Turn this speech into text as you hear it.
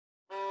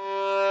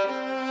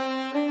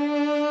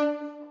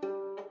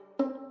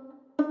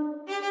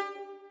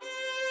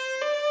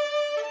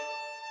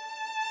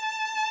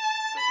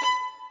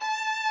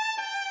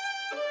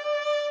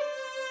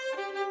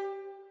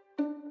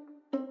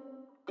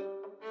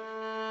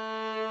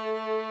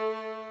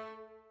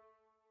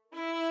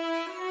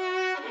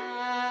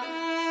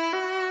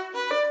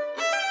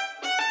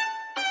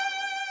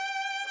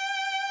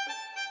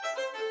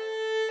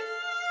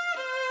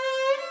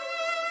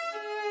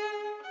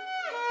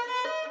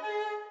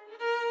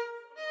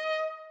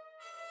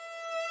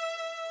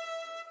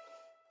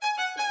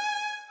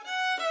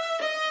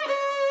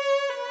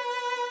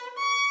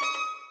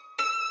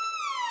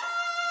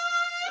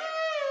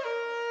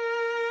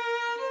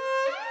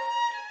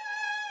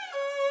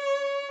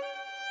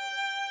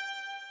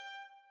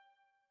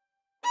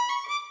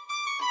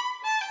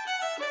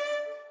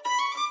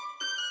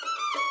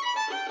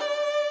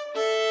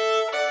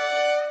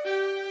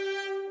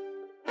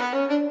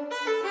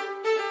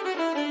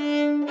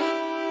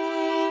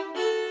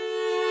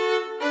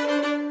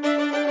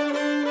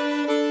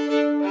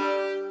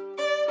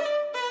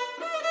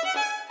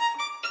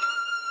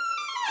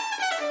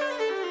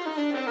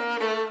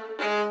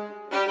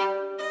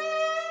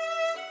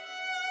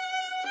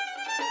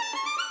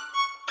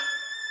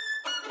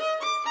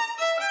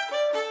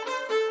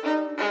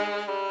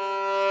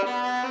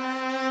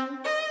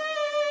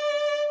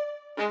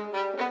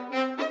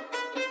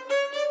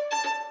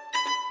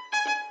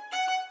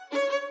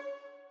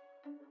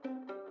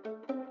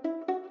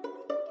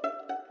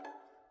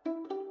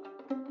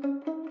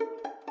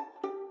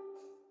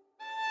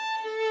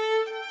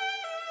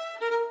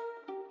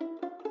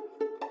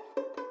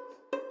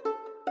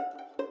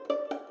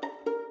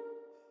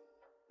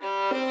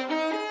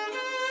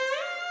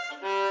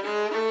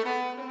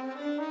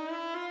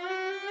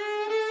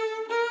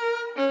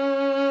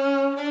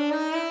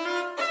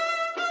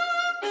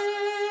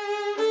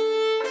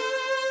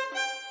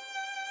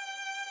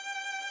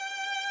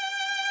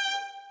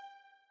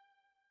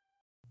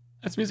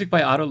That's music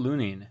by Otto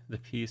Luening. The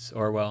piece,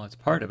 or well, it's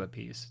part of a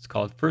piece. It's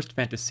called First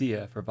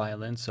Fantasia for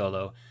violin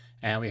solo,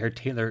 and we heard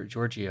Taylor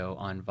Giorgio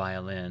on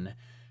violin.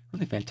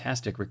 Really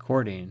fantastic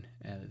recording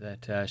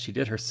that she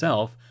did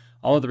herself.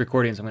 All of the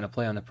recordings I'm going to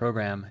play on the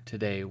program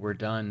today were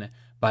done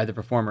by the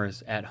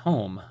performers at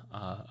home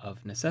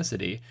of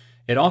necessity.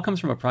 It all comes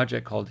from a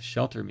project called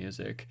Shelter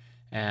Music,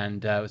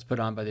 and it was put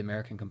on by the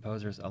American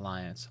Composers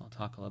Alliance. I'll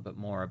talk a little bit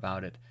more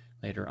about it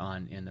later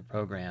on in the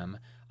program.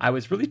 I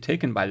was really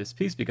taken by this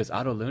piece because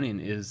Otto Luening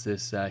is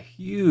this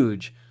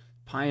huge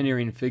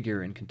pioneering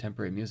figure in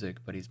contemporary music,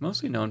 but he's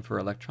mostly known for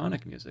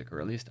electronic music, or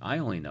at least I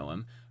only know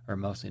him, or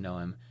mostly know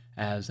him,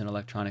 as an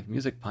electronic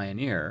music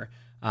pioneer.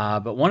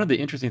 But one of the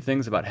interesting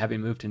things about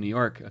having moved to New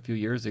York a few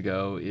years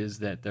ago is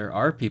that there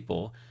are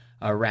people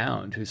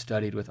around who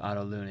studied with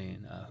Otto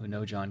Luening, who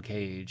know John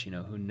Cage,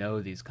 who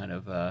know these kind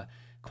of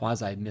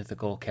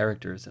quasi-mythical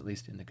characters, at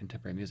least in the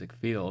contemporary music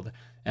field.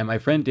 And my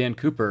friend Dan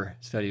Cooper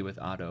studied with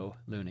Otto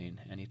Luening,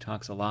 and he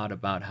talks a lot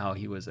about how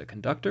he was a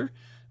conductor,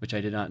 which I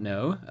did not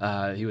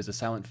know. He was a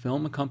silent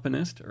film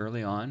accompanist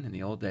early on in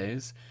the old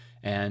days,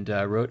 and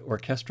wrote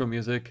orchestral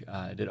music,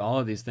 did all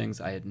of these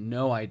things. I had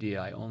no idea.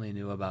 I only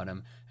knew about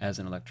him as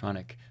an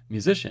electronic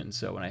musician.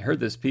 So when I heard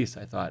this piece,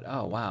 I thought,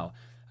 oh, wow,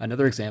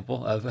 another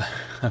example of,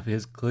 of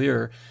his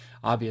clear,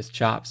 obvious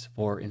chops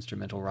for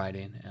instrumental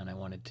writing, and I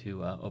wanted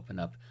to open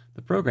up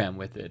the program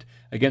with it.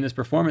 Again, this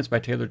performance by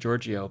Taylor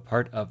Giorgio,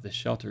 part of the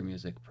Shelter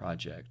Music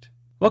Project.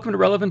 Welcome to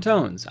Relevant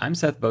Tones. I'm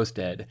Seth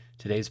Bosted.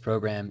 Today's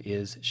program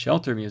is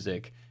Shelter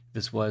Music.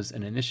 This was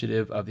an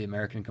initiative of the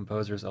American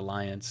Composers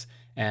Alliance,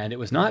 and it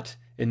was not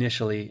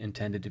initially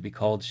intended to be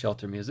called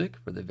Shelter Music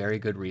for the very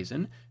good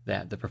reason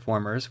that the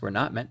performers were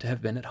not meant to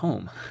have been at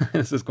home.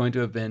 This was going to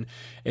have been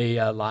a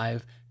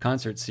live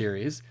concert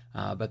series,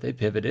 but they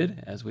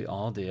pivoted, as we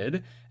all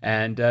did,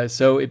 and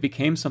so it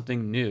became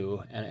something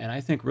new, and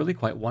I think really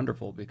quite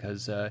wonderful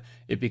because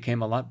it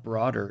became a lot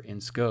broader in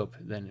scope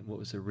than what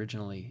was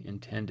originally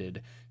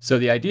intended. So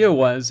the idea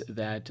was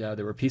that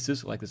there were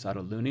pieces like this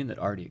Otto Luening that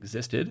already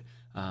existed.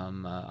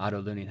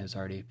 Otto Luening has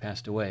already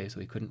passed away, so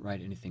he couldn't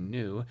write anything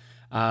new.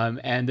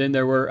 And then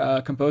there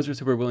were composers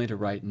who were willing to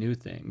write new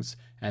things,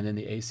 and then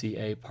the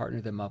ACA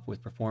partnered them up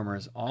with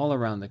performers all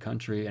around the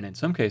country, and in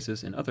some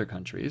cases in other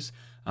countries,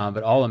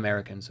 but all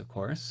Americans, of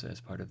course, as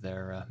part of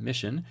their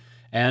mission.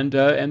 And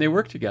they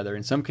worked together.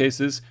 In some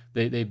cases,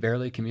 they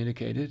barely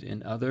communicated.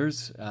 In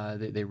others,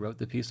 they wrote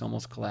the piece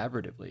almost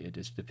collaboratively. It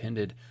just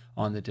depended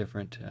on the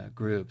different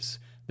groups.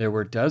 There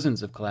were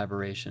dozens of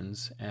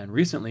collaborations, and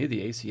recently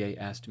the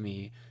ACA asked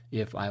me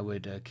if I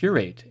would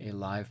curate a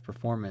live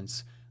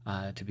performance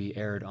to be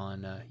aired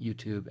on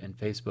YouTube and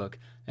Facebook,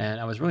 and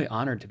I was really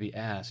honored to be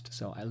asked.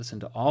 So I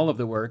listened to all of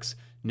the works,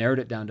 narrowed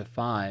it down to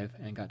 5,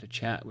 and got to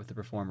chat with the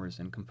performers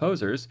and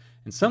composers.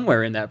 And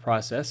somewhere in that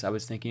process, I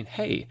was thinking,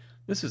 hey,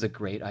 this is a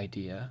great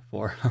idea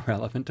for a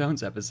Relevant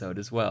Tones episode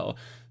as well.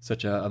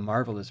 Such a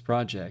marvelous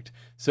project.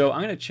 So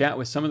I'm going to chat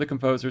with some of the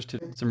composers to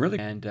some really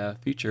and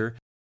feature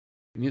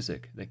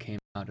music that came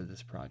out of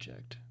this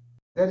project.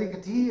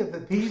 Dedicatee of the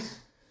piece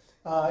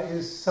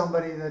is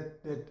somebody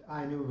that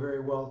I knew very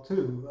well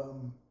too,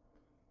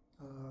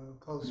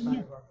 close friend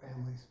of our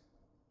families.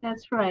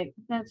 That's right.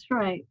 That's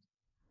right.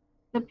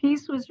 The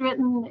piece was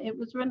written, it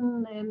was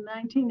written in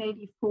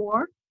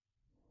 1984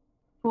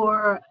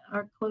 for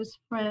our close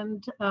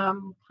friend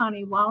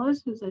Connie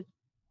Wallace, who's an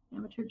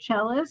amateur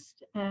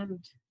cellist,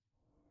 and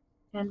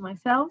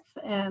myself.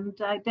 And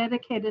I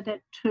dedicated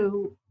it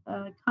to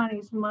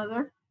Connie's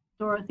mother,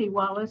 Dorothy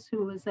Wallace,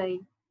 who was a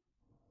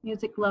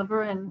music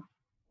lover and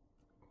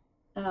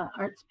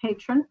arts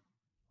patron.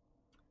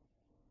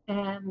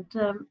 And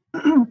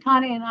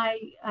Connie and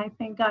I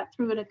think, got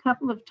through it a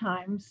couple of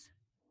times.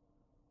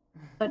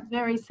 But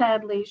very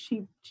sadly,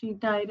 she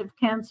died of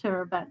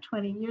cancer about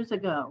 20 years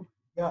ago.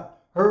 Yeah,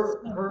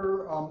 her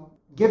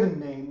given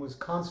name was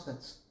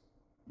Constance.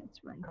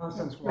 That's right.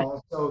 Constance That's right.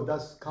 Wallace. So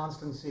thus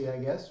Constancy, I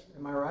guess.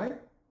 Am I right?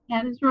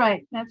 That is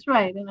right. That's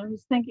right. And I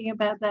was thinking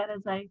about that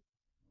as I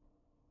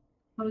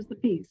posed the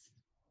piece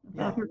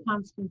about her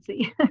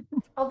constancy.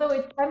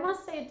 Although I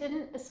must say, it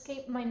didn't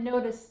escape my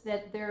notice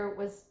that there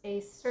was a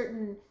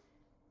certain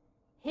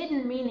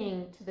hidden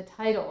meaning to the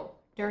title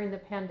during the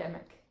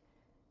pandemic.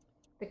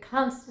 The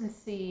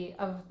constancy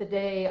of the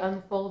day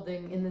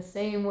unfolding in the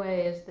same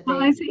way as the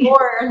day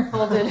before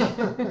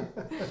unfolded.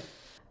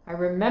 I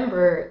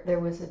remember there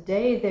was a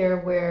day there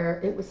where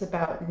it was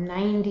about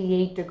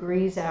 98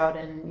 degrees out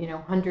and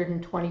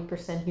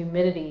 120%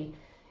 humidity,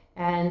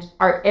 and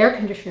our air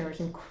conditioner was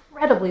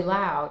incredibly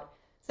loud.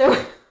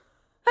 So,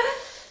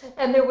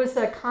 and there was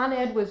Con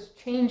Ed was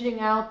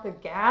changing out the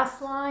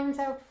gas lines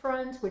out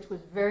front, which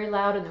was very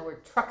loud, and there were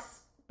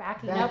trucks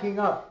backing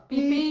up.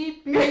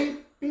 Beep, beep,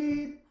 beep,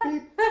 beep,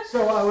 beep.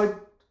 So I would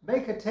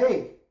make a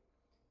take,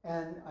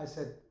 and I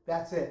said,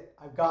 that's it,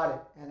 I've got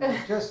it. And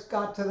I just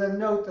got to the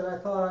note that I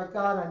thought I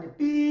got on it.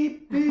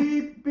 Beep,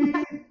 beep,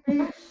 beep,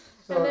 beep.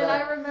 So and then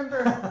I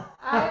remember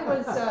I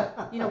was,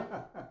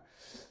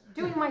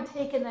 doing my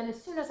take, and then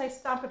as soon as I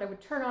stopped it, I would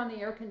turn on the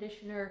air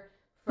conditioner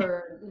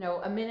for,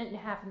 a minute and a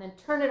half and then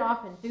turn it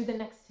off and do the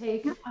next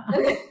take.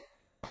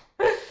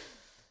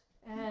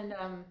 And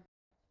I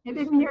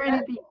didn't hear any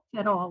beeps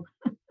at all.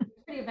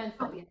 pretty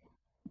eventful. Yeah.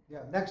 Yeah,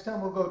 next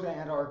time we'll go to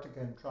Antarctica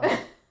and try it.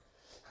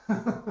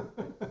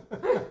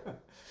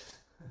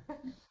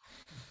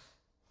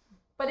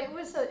 But it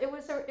was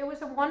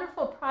a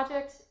wonderful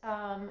project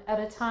at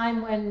a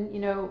time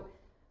when, of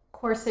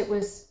course, it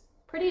was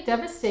pretty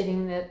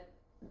devastating that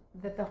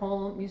the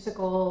whole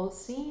musical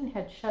scene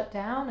had shut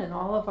down and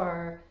all of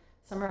our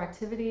summer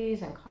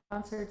activities and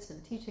concerts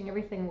and teaching,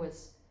 everything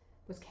was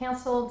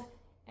canceled.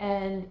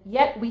 And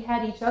yet we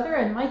had each other,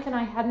 and Mike and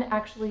I hadn't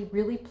actually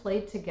really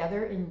played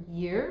together in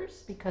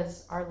years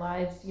because our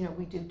lives,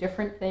 we do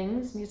different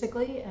things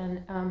musically.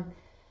 And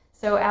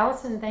so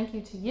Allison, thank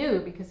you to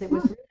you, because it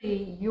was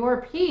really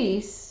your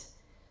piece.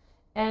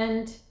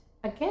 And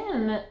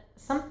again,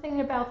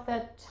 something about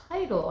that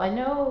title. I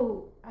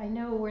know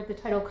where the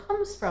title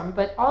comes from,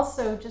 but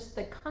also just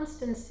the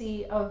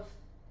constancy of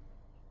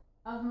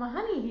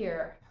Mahoney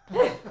here.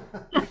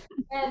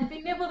 And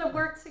being able to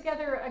work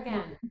together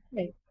again.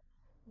 Right.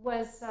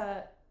 was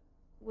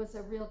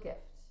a real gift.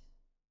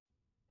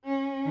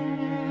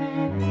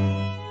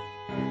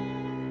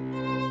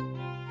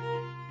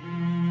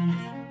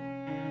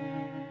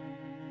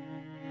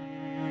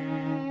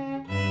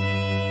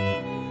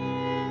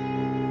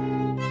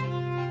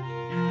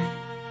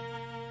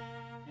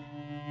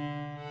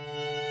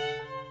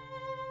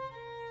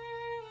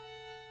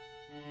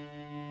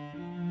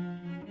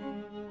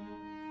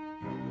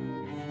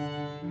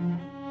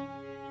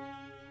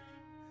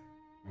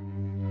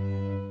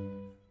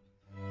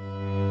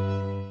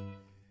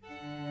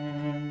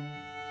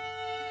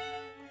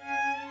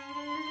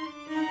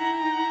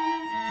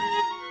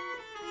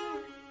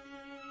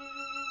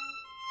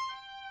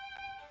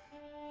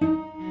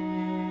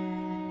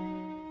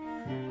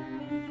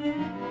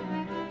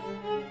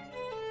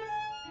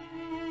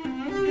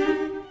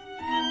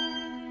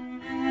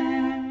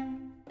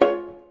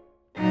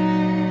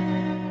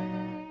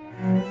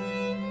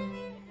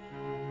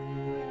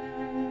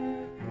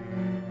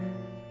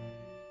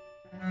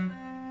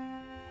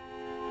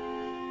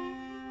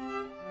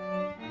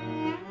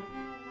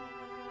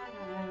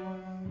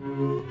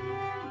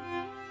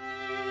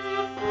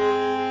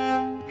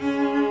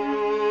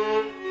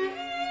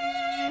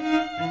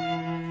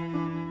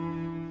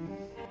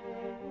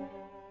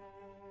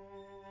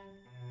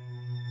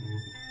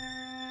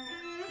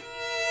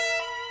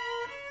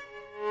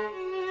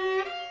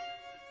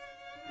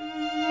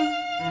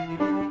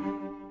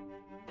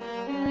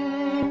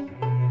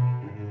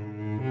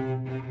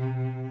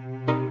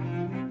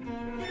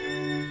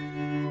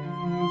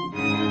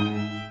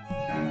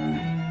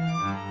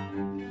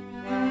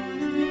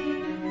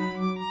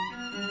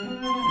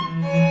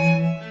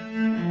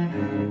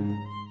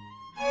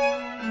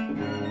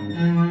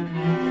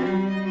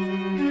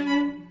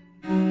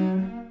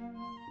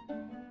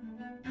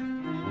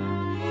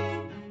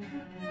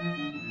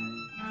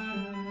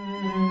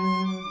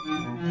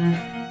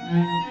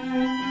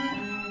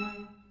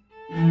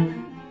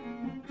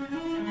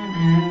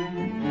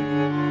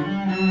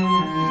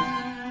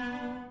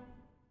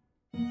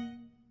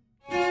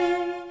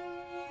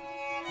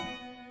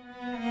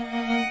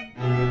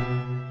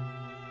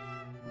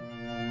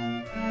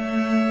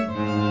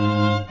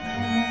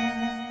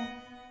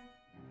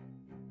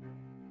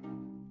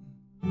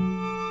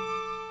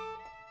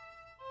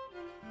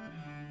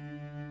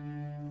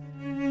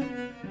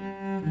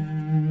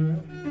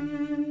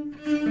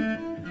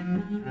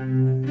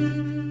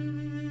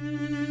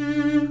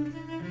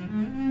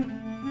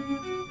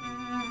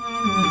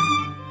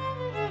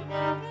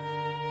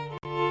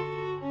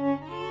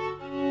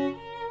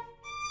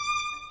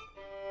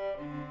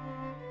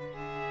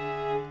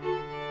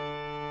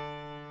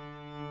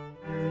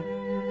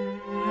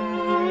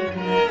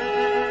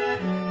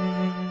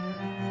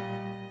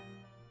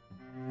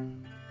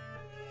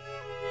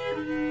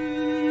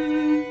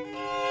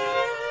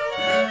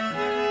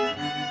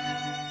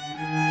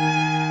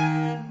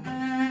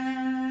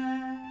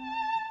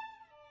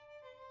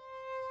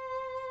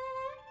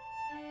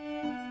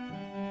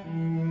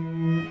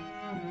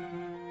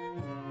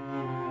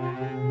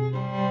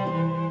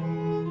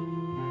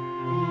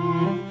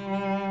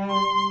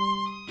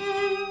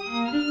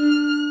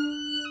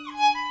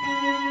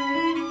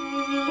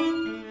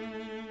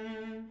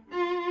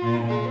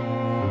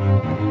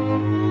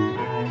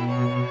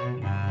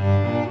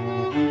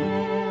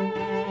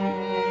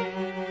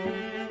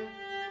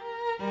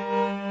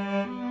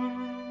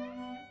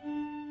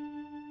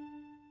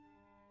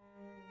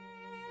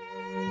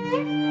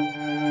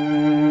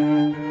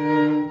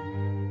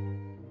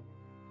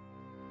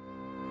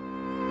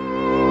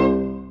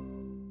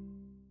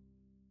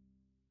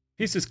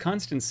 Piece is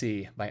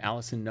Constancy by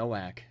Alison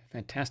Nowak.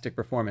 Fantastic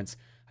performance.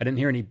 I didn't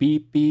hear any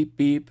beep, beep,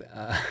 beep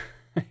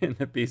in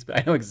the piece, but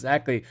I know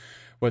exactly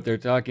what they're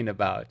talking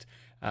about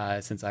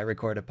since I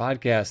record a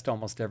podcast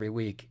almost every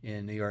week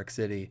in New York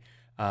City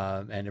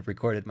and have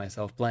recorded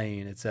myself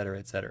playing, et cetera,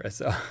 et cetera.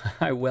 So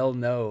I well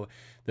know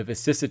the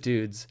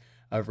vicissitudes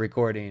of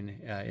recording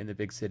in the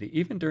big city,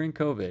 even during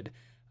COVID.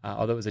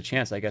 although it was a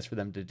chance, I guess, for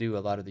them to do a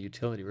lot of the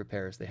utility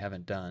repairs they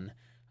haven't done.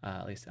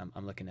 At least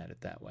I'm looking at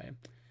it that way.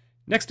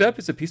 Next up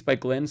is a piece by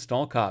Glenn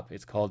Stallkop.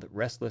 It's called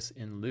Restless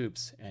in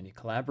Loops, and he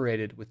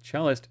collaborated with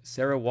cellist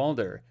Sarah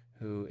Walder,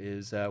 who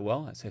is,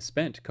 has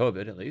spent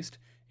COVID, at least,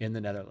 in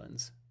the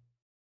Netherlands.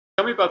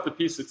 Tell me about the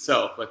piece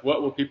itself. Like,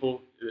 what will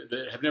people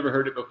that have never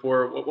heard it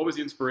before, what was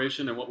the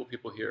inspiration, and what will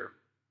people hear?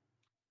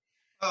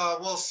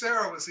 Well,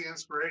 Sarah was the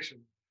inspiration.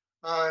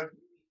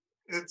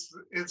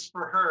 It's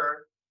for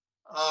her,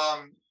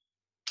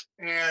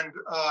 and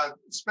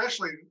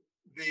especially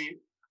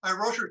I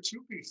wrote her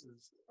two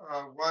pieces.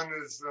 One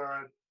is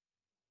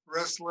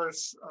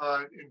Restless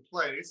in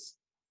Place,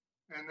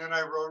 and then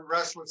I wrote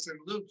Restless in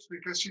Loops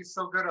because she's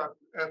so good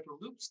at the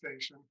loop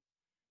station.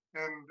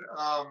 And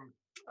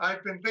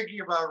I've been thinking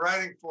about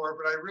writing for her,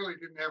 but I really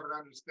didn't have an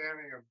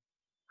understanding of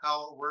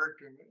how it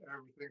worked and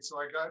everything. So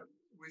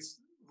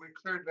we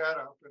cleared that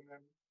up, and then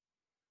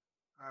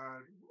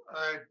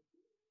I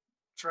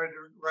tried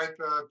to write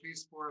the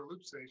piece for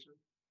Loop Station,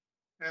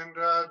 and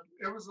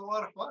it was a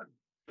lot of fun.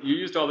 You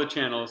used all the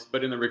channels,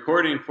 but in the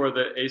recording for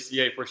the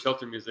ACA for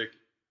Shelter Music,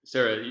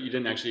 Sarah, you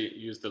didn't actually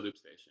use the loop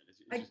station.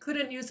 I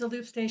couldn't use the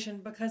loop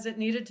station because it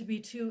needed to be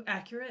too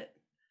accurate.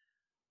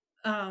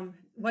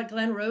 What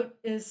Glenn wrote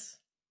is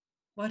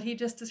what he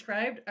just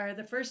described. Are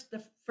the first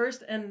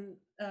and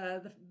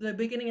the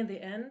beginning and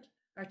the end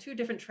are two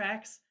different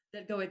tracks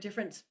that go at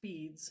different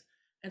speeds,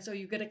 and so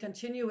you get a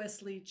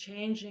continuously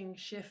changing,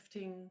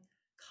 shifting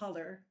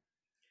color,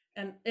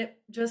 and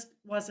it just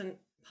wasn't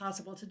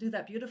possible to do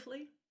that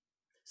beautifully.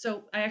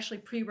 So I actually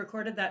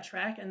pre-recorded that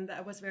track, and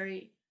that was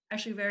very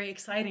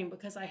exciting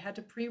because I had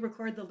to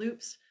pre-record the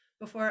loops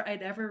before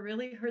I'd ever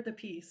really heard the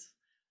piece.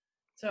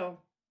 So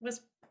it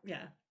was,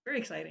 very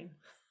exciting.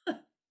 Okay,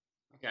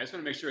 I just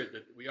want to make sure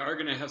that we are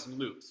going to have some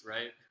loops,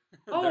 right?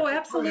 Oh,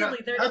 absolutely.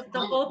 The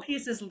whole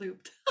piece is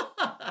looped.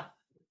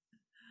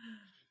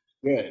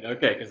 Good.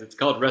 Okay, because it's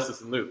called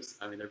Restless in Loops.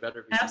 I mean, there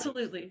better be.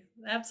 Absolutely.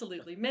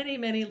 Many,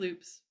 many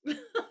loops.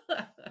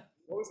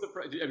 What was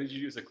did you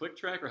use a click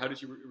track, or how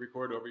did you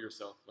record over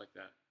yourself like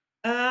that?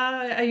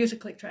 I use a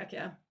click track,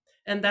 yeah.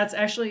 And that's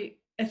actually,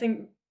 I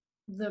think,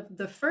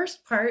 the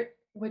first part,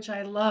 which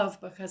I love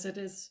because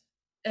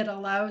it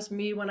allows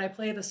me when I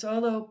play the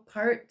solo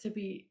part to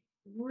be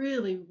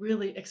really,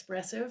 really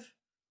expressive.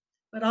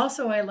 But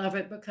also I love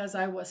it because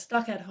I was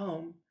stuck at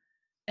home.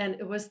 And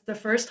it was the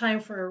first time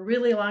for a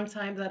really long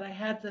time that I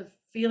had the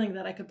feeling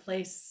that I could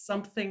play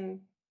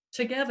something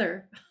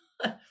together.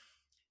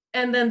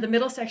 And then the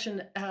middle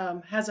section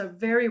has a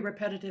very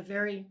repetitive,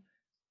 very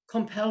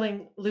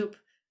compelling loop.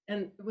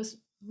 And it was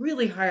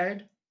really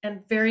hard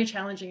and very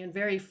challenging and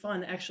very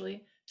fun,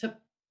 actually, to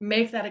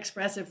make that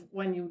expressive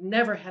when you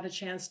never had a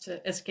chance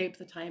to escape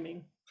the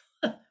timing.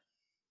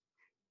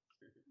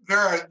 There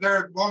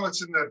are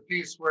moments in that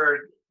piece where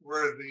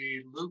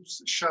the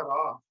loops shut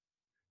off,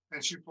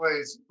 and she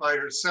plays by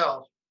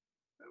herself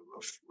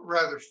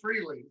rather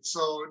freely.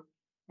 So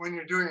when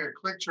you're doing a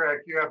click track,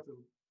 you have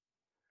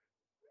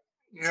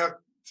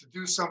to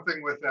do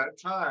something with that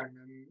time,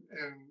 and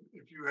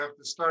if you have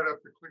to start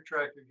up the click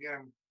track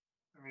again,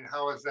 I mean,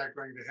 how is that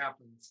going to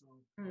happen? So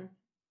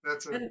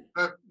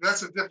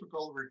that's a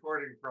difficult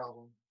recording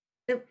problem.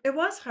 It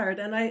was hard,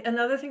 and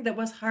another thing that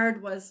was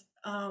hard was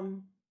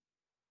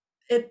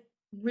it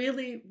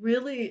really,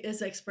 really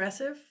is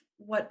expressive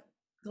what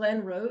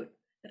Glenn wrote.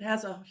 It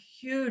has a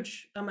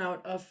huge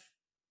amount of,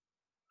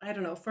 I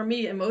don't know, for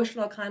me,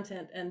 emotional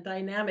content and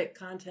dynamic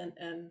content,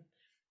 and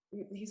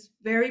he's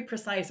very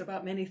precise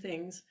about many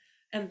things.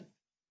 And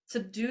to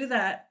do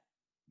that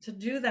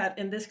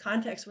in this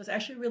context was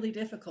actually really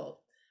difficult.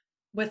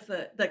 With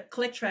the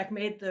click track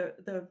made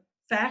the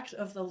fact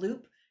of the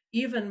loop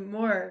even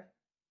more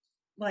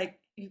like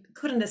you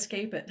couldn't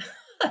escape it.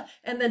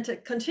 And then to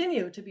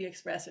continue to be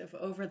expressive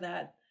over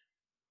that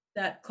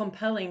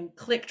compelling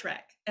click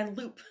track and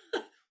loop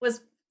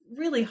was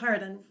really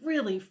hard and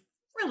really,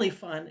 really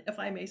fun, if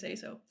I may say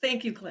so.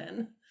 Thank you,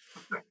 Glenn.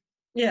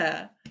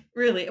 Yeah,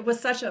 really. It was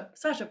such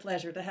a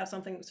pleasure to have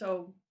something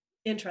so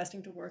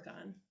interesting to work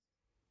on.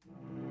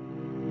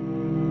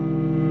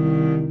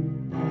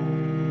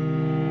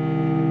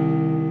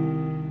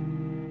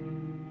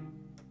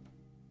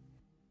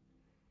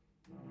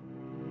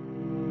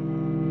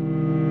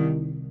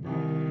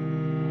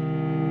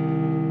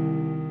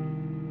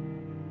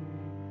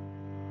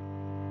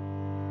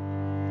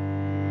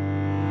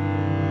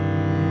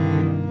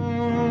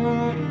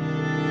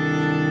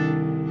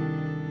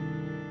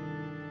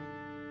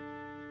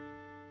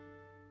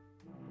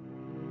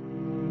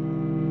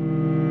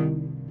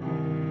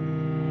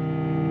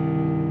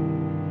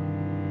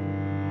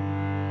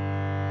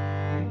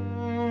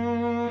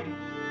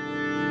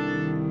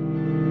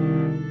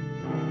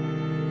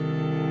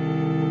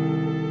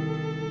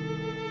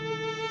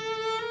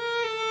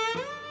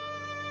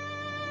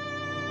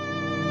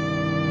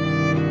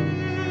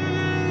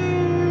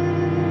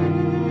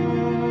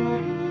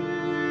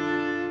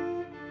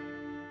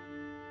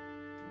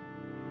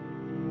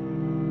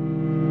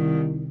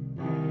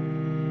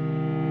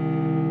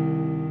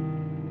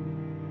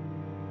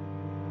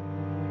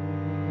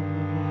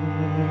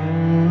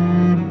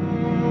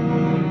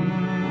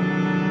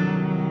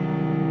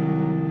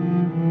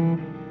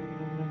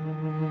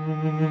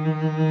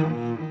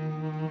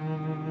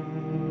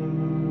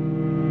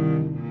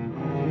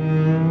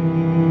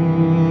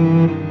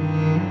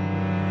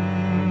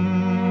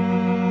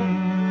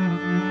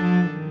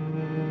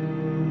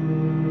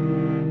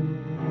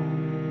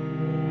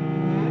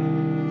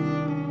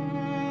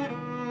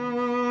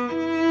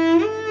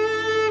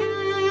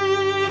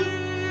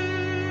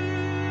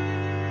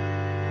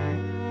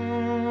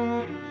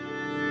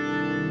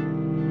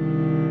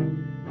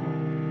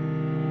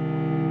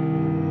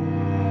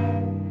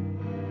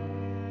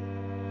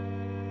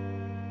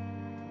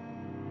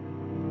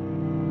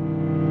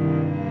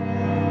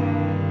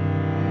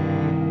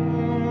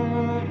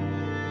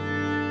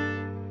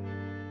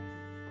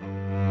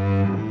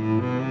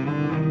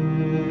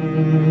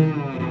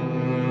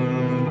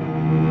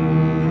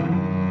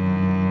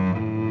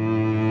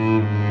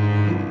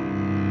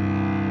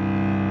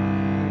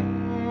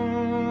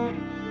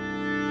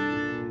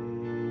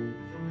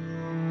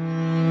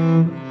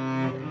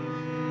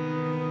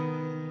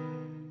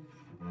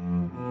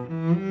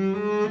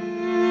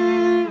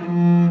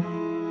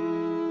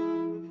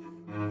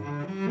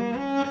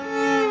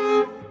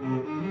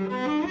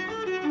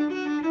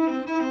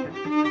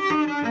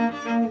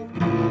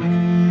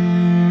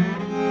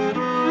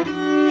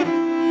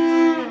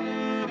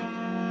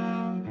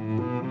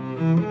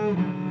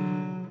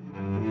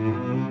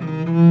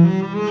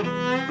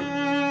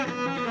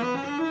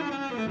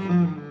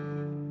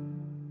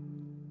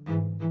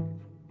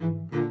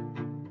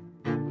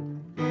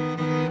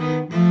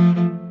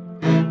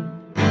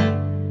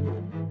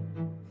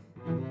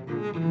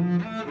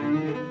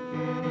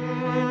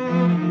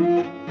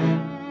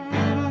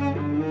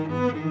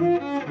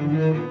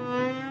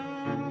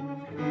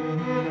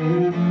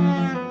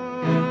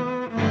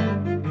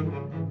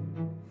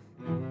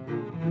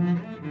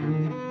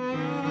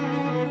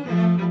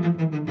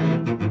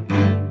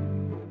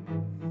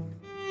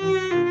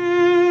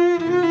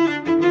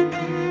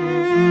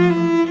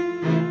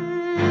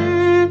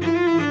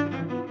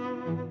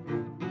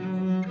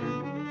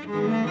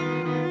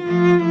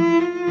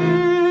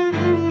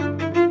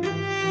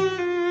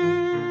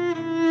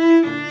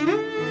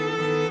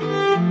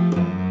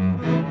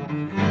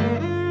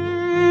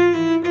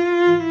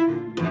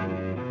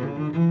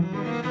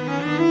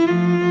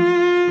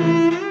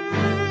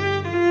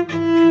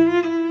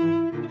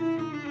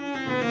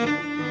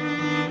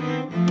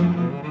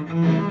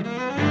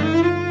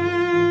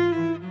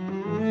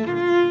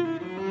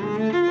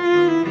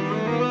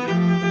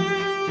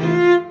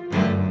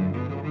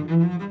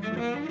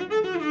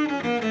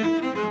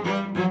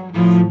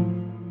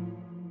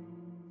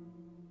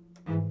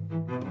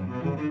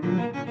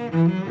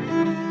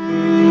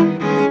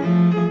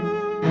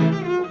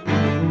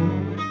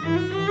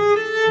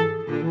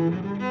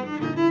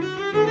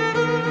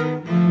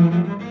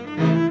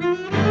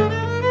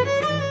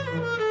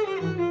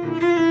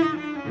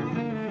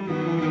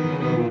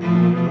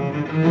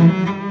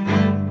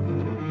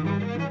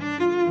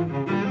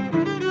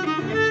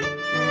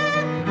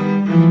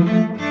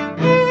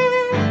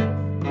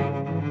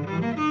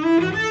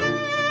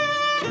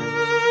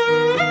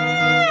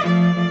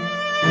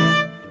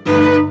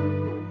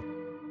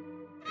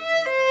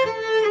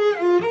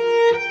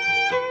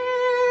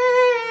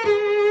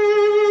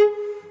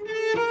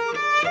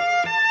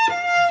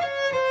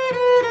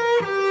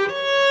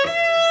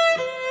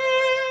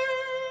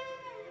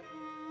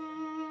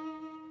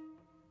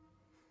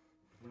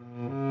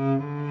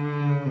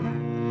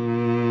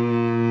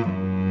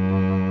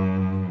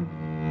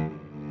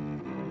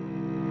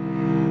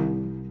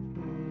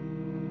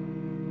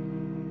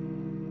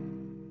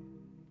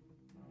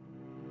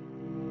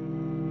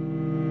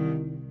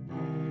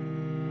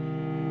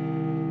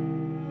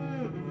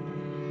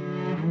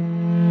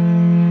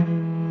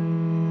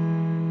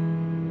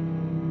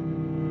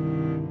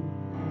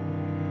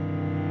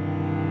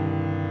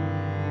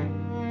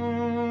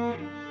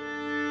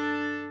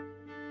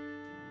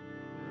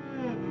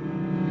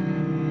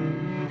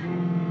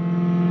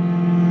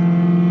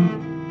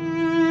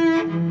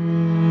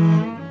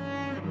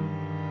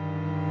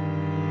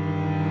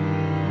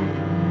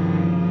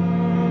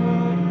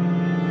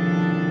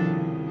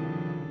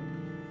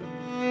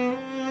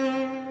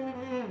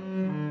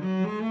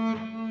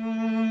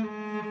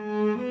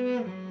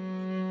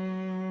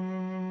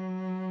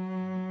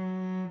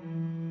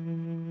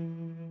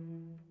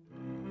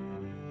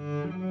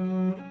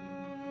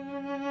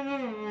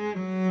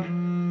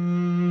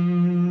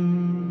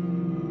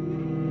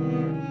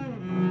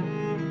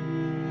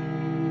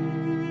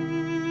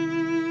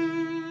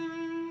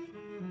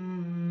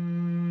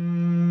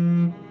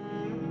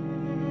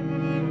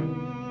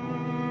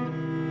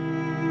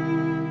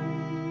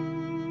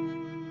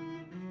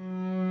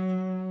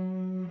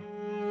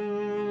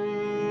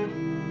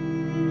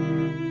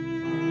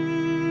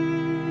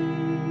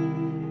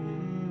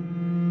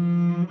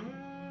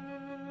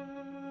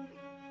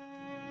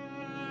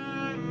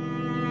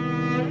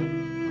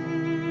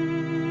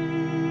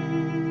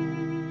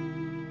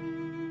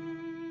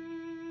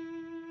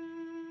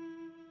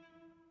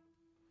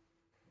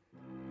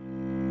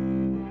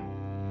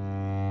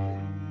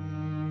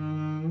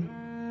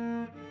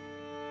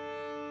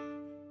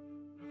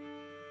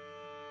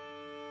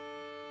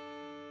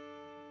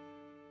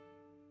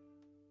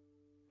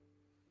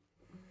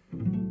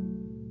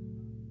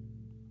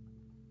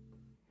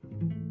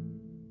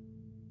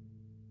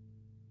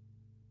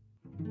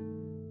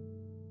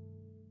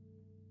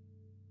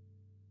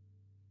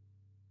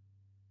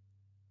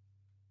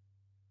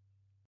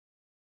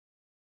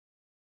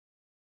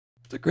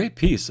 It's a great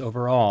piece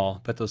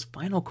overall, but those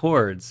final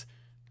chords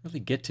really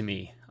get to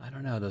me. I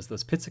don't know,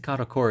 those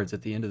pizzicato chords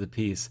at the end of the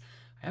piece.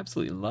 I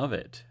absolutely love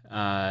it.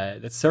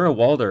 That's Sarah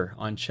Walder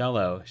on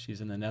cello. She's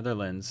in the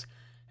Netherlands,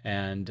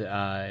 and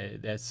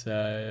that's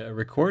a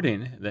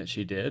recording that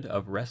she did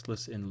of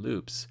Restless in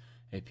Loops,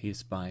 a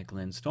piece by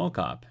Glenn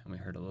Stolkop. And we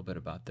heard a little bit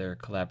about their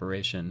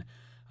collaboration,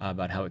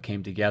 about how it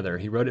came together.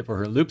 He wrote it for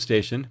her loop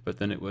station, but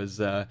then it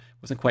wasn't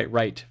quite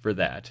right for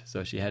that,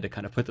 so she had to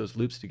kind of put those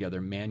loops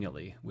together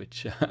manually.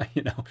 Which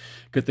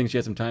good thing she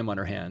had some time on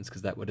her hands,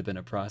 because that would have been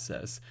a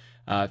process.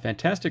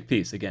 Fantastic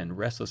piece again,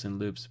 "Restless in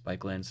Loops" by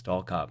Glenn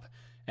Stolkop.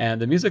 And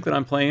the music that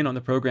I'm playing on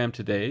the program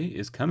today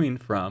is coming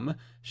from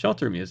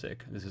Shelter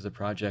Music. This is a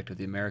project of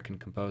the American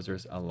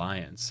Composers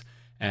Alliance.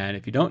 And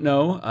if you don't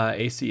know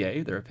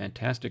ACA, they're a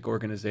fantastic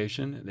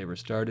organization. They were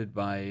started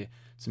by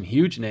some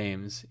huge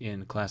names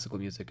in classical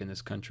music in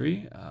this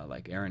country,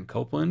 like Aaron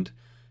Copland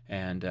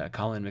and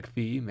Colin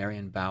McPhee,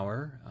 Marion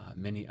Bauer,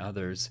 many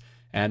others.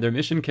 And their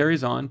mission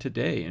carries on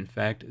today. In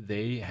fact,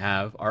 they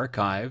have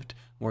archived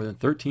more than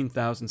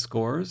 13,000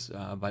 scores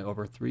by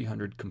over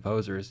 300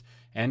 composers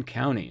and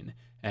counting.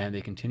 And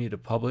they continue to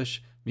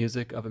publish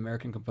music of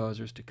American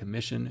composers, to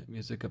commission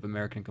music of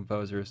American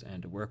composers,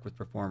 and to work with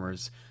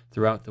performers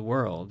throughout the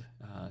world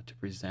to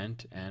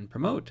present and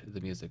promote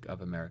the music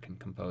of American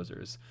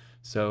composers.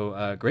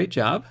 So great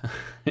job,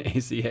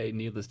 ACA,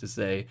 needless to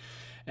say.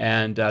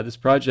 And this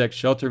project,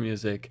 Shelter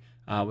Music,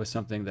 was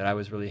something that I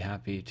was really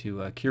happy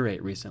to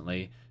curate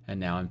recently, and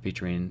now I'm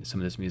featuring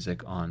some of this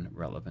music on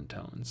Relevant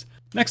Tones.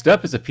 Next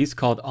up is a piece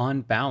called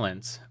 "On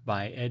Balance"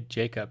 by Ed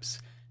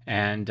Jacobs.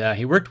 And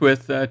he worked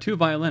with two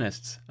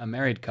violinists, a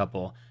married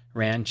couple,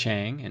 Ran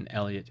Chang and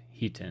Elliot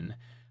Heaton.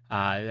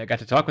 I got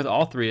to talk with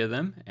all three of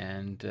them,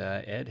 and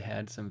Ed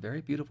had some very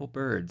beautiful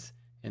birds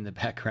in the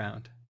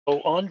background. So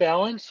 "On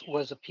Balance"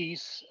 was a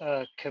piece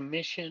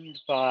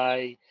commissioned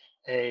by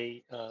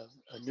a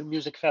new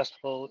music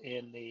festival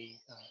in the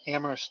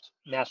Amherst,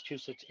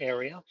 Massachusetts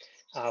area,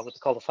 what's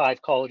called the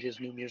Five Colleges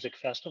New Music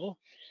Festival.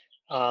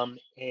 And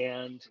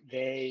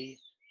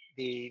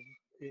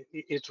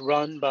it's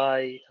run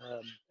by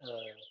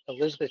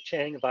Elizabeth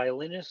Chang, a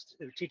violinist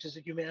who teaches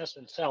at UMass,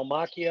 and Sal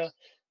Macchia,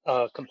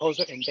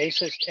 composer and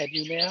bassist at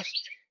UMass,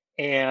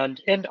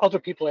 and other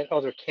people at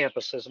other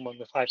campuses among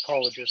the five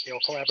colleges. They all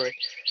collaborate.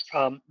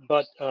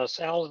 But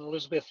Sal and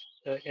Elizabeth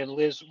and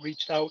Liz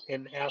reached out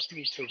and asked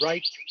me to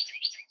write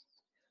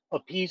a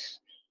piece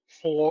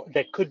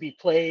that could be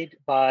played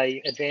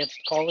by advanced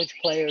college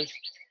players,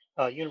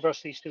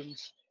 university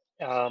students,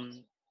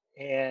 and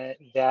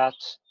that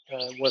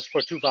was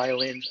for two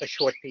violins, a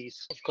short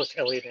piece. Of course,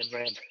 Elliot and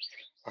Rand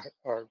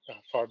are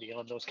far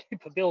beyond those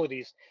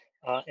capabilities,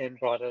 and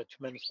brought a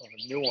tremendous amount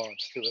of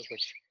nuance to it,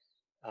 which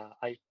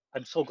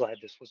I'm so glad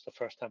this was the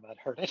first time I'd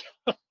heard it.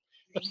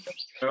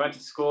 We went to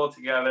school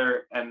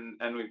together,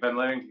 and we've been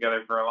living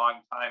together for a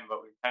long time,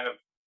 but we've kind of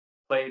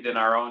played in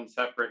our own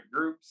separate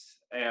groups,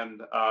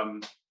 and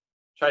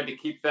tried to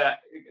keep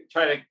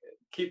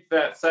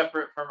that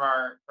separate from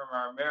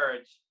our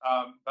marriage.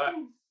 But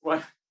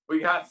when we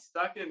got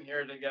stuck in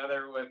here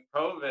together with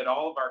COVID,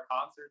 all of our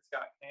concerts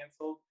got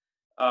canceled.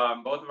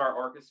 Both of our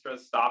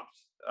orchestras stopped,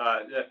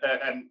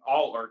 and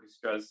all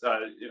orchestras,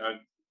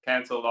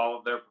 canceled all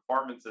of their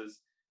performances.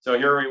 So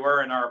here we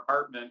were in our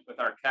apartment with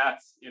our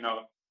cats,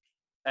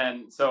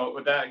 and so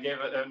with that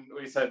and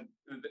we said,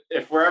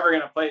 if we're ever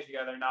going to play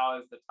together, now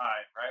is the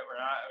time, right?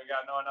 We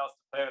got no one else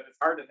to play with. It's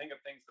hard to think of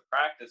things to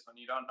practice when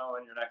you don't know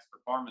when your next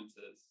performance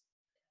is.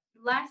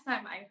 Last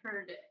time I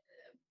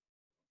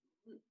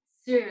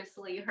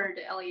seriously heard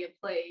Elliot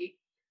play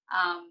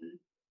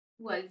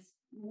was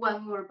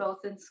when we were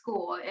both in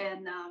school,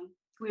 and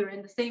we were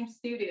in the same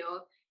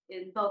studio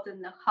both in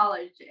the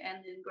college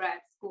and in grad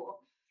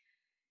school.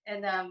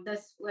 And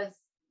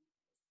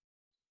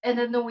and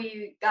then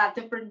we got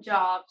different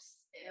jobs,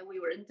 and we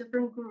were in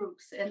different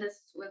groups, and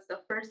this was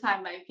the first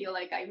time I feel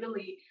like I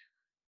really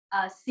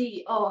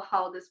see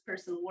how this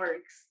person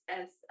works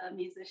as a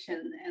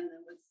musician, and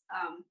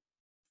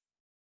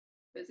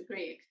it was a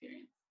great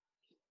experience.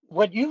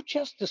 What you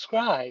just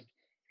described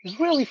is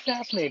really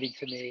fascinating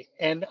to me,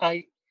 and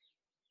I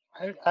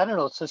don't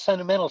know, it's the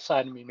sentimental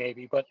side of me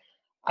maybe, but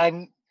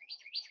I'm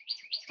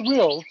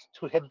thrilled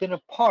to have been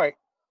a part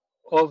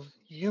of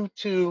you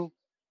two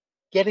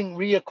getting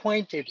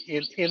reacquainted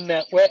in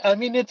that way. I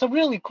mean, it's a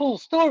really cool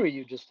story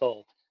you just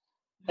told.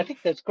 I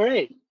think that's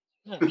great.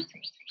 Yeah.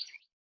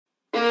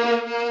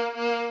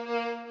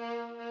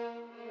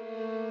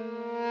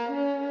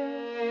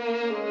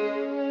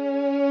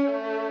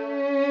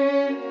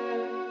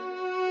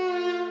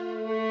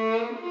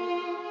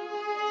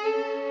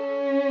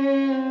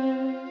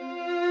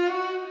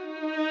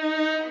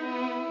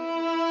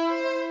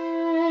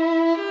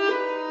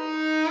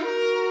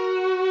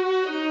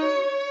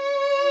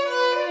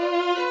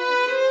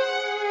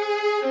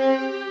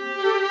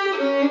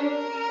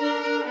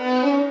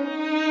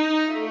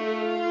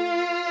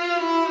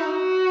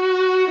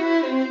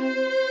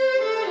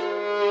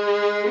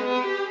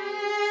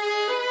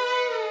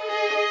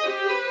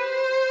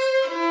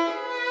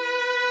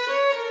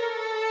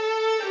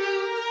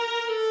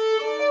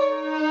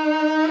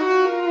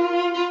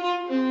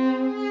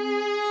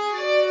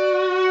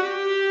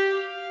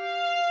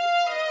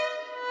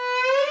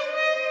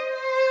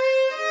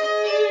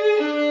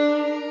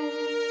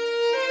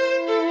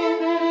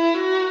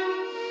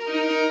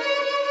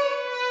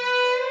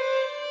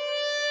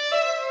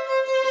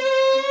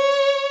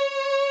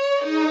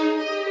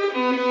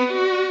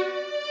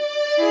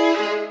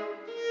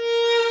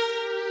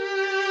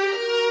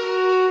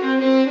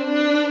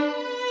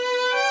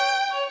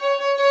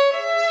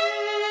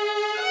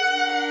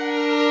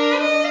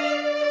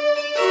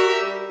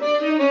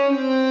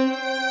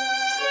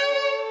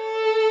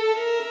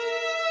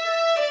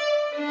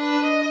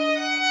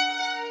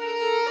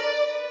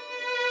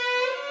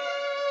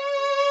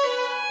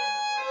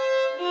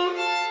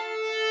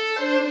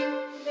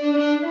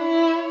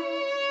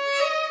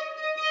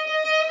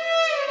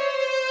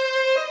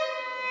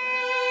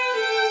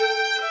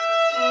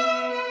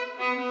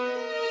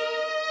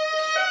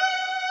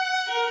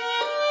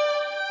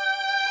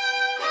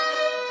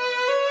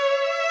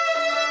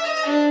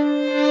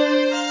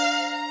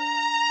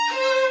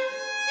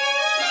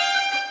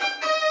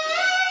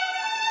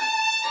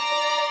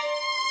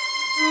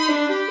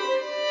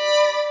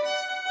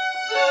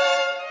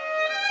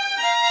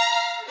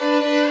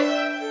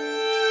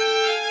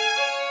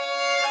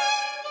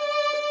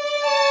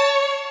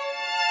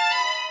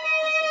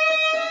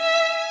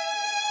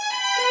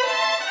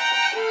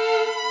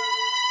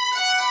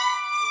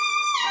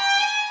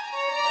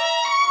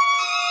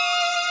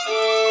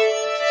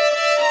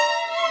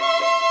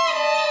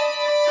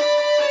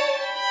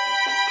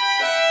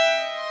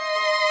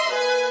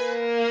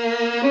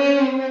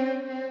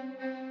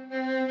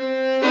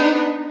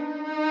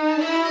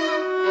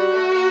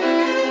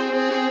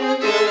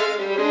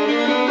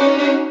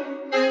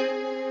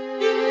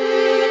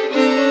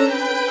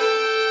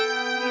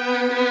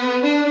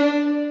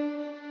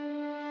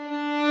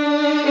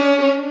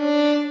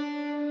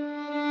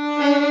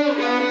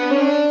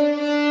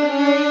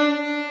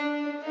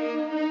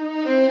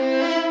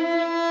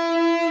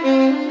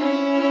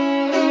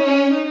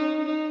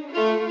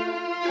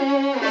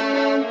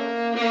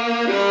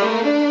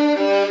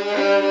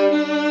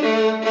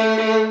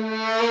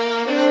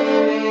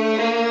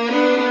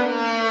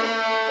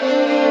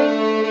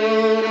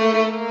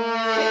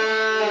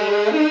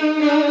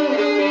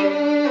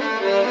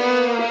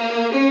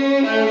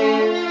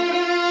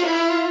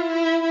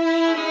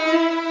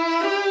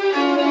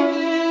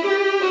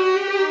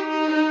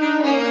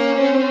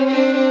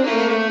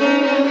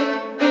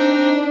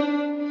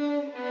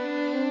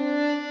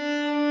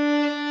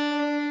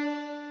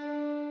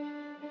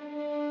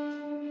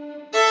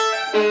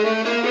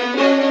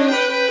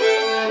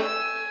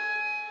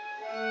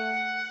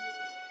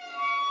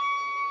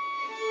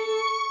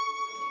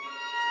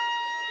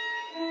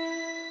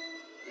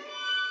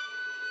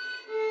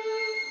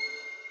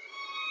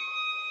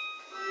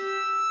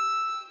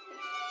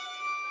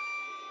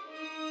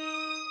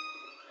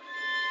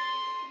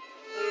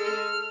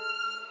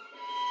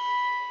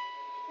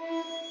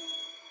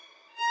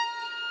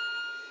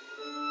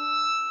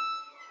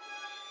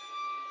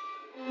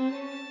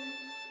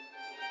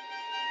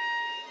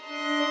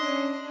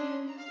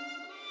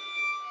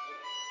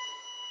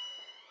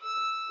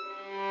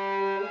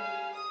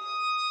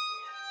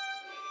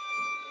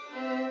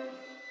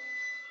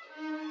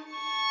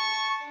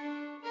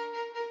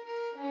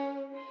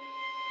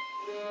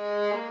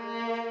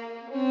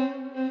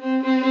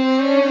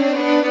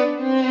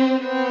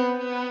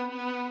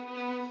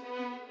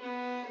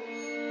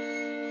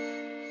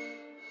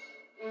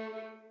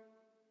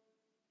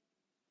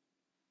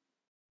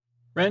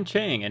 Ren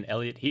Chang and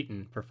Elliot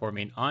Heaton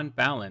performing On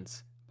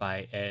Balance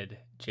by Ed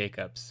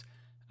Jacobs.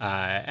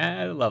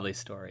 A lovely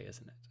story,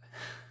 isn't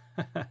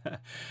it?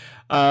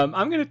 I'm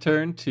going to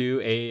turn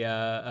to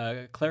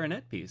a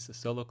clarinet piece, a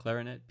solo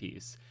clarinet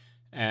piece.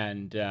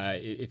 And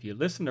if you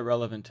listen to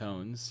Relevant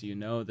Tones, you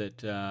know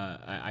that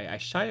I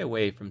shy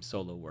away from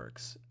solo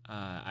works.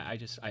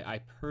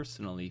 I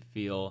personally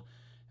feel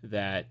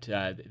that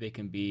they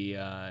can be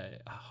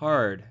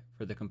hard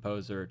for the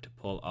composer to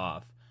pull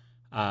off.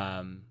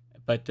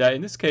 But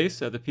in this case,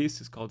 the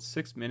piece is called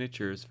Six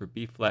Miniatures for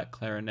B-flat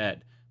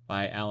Clarinet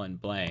by Alan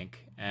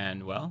Blank,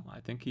 and well, I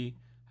think he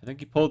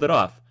pulled it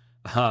off.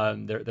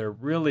 They're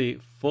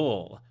really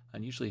full,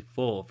 unusually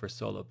full for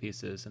solo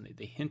pieces, and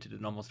they hinted at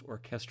an almost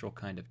orchestral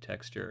kind of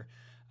texture.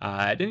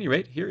 At any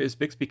rate, here is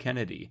Bixby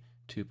Kennedy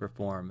to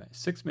perform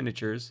Six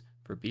Miniatures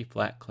for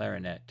B-flat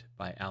Clarinet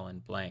by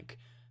Alan Blank.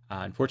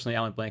 Unfortunately,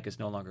 Alan Blank is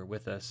no longer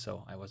with us,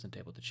 so I wasn't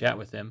able to chat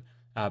with him,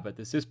 but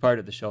this is part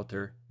of the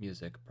Shelter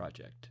Music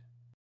Project.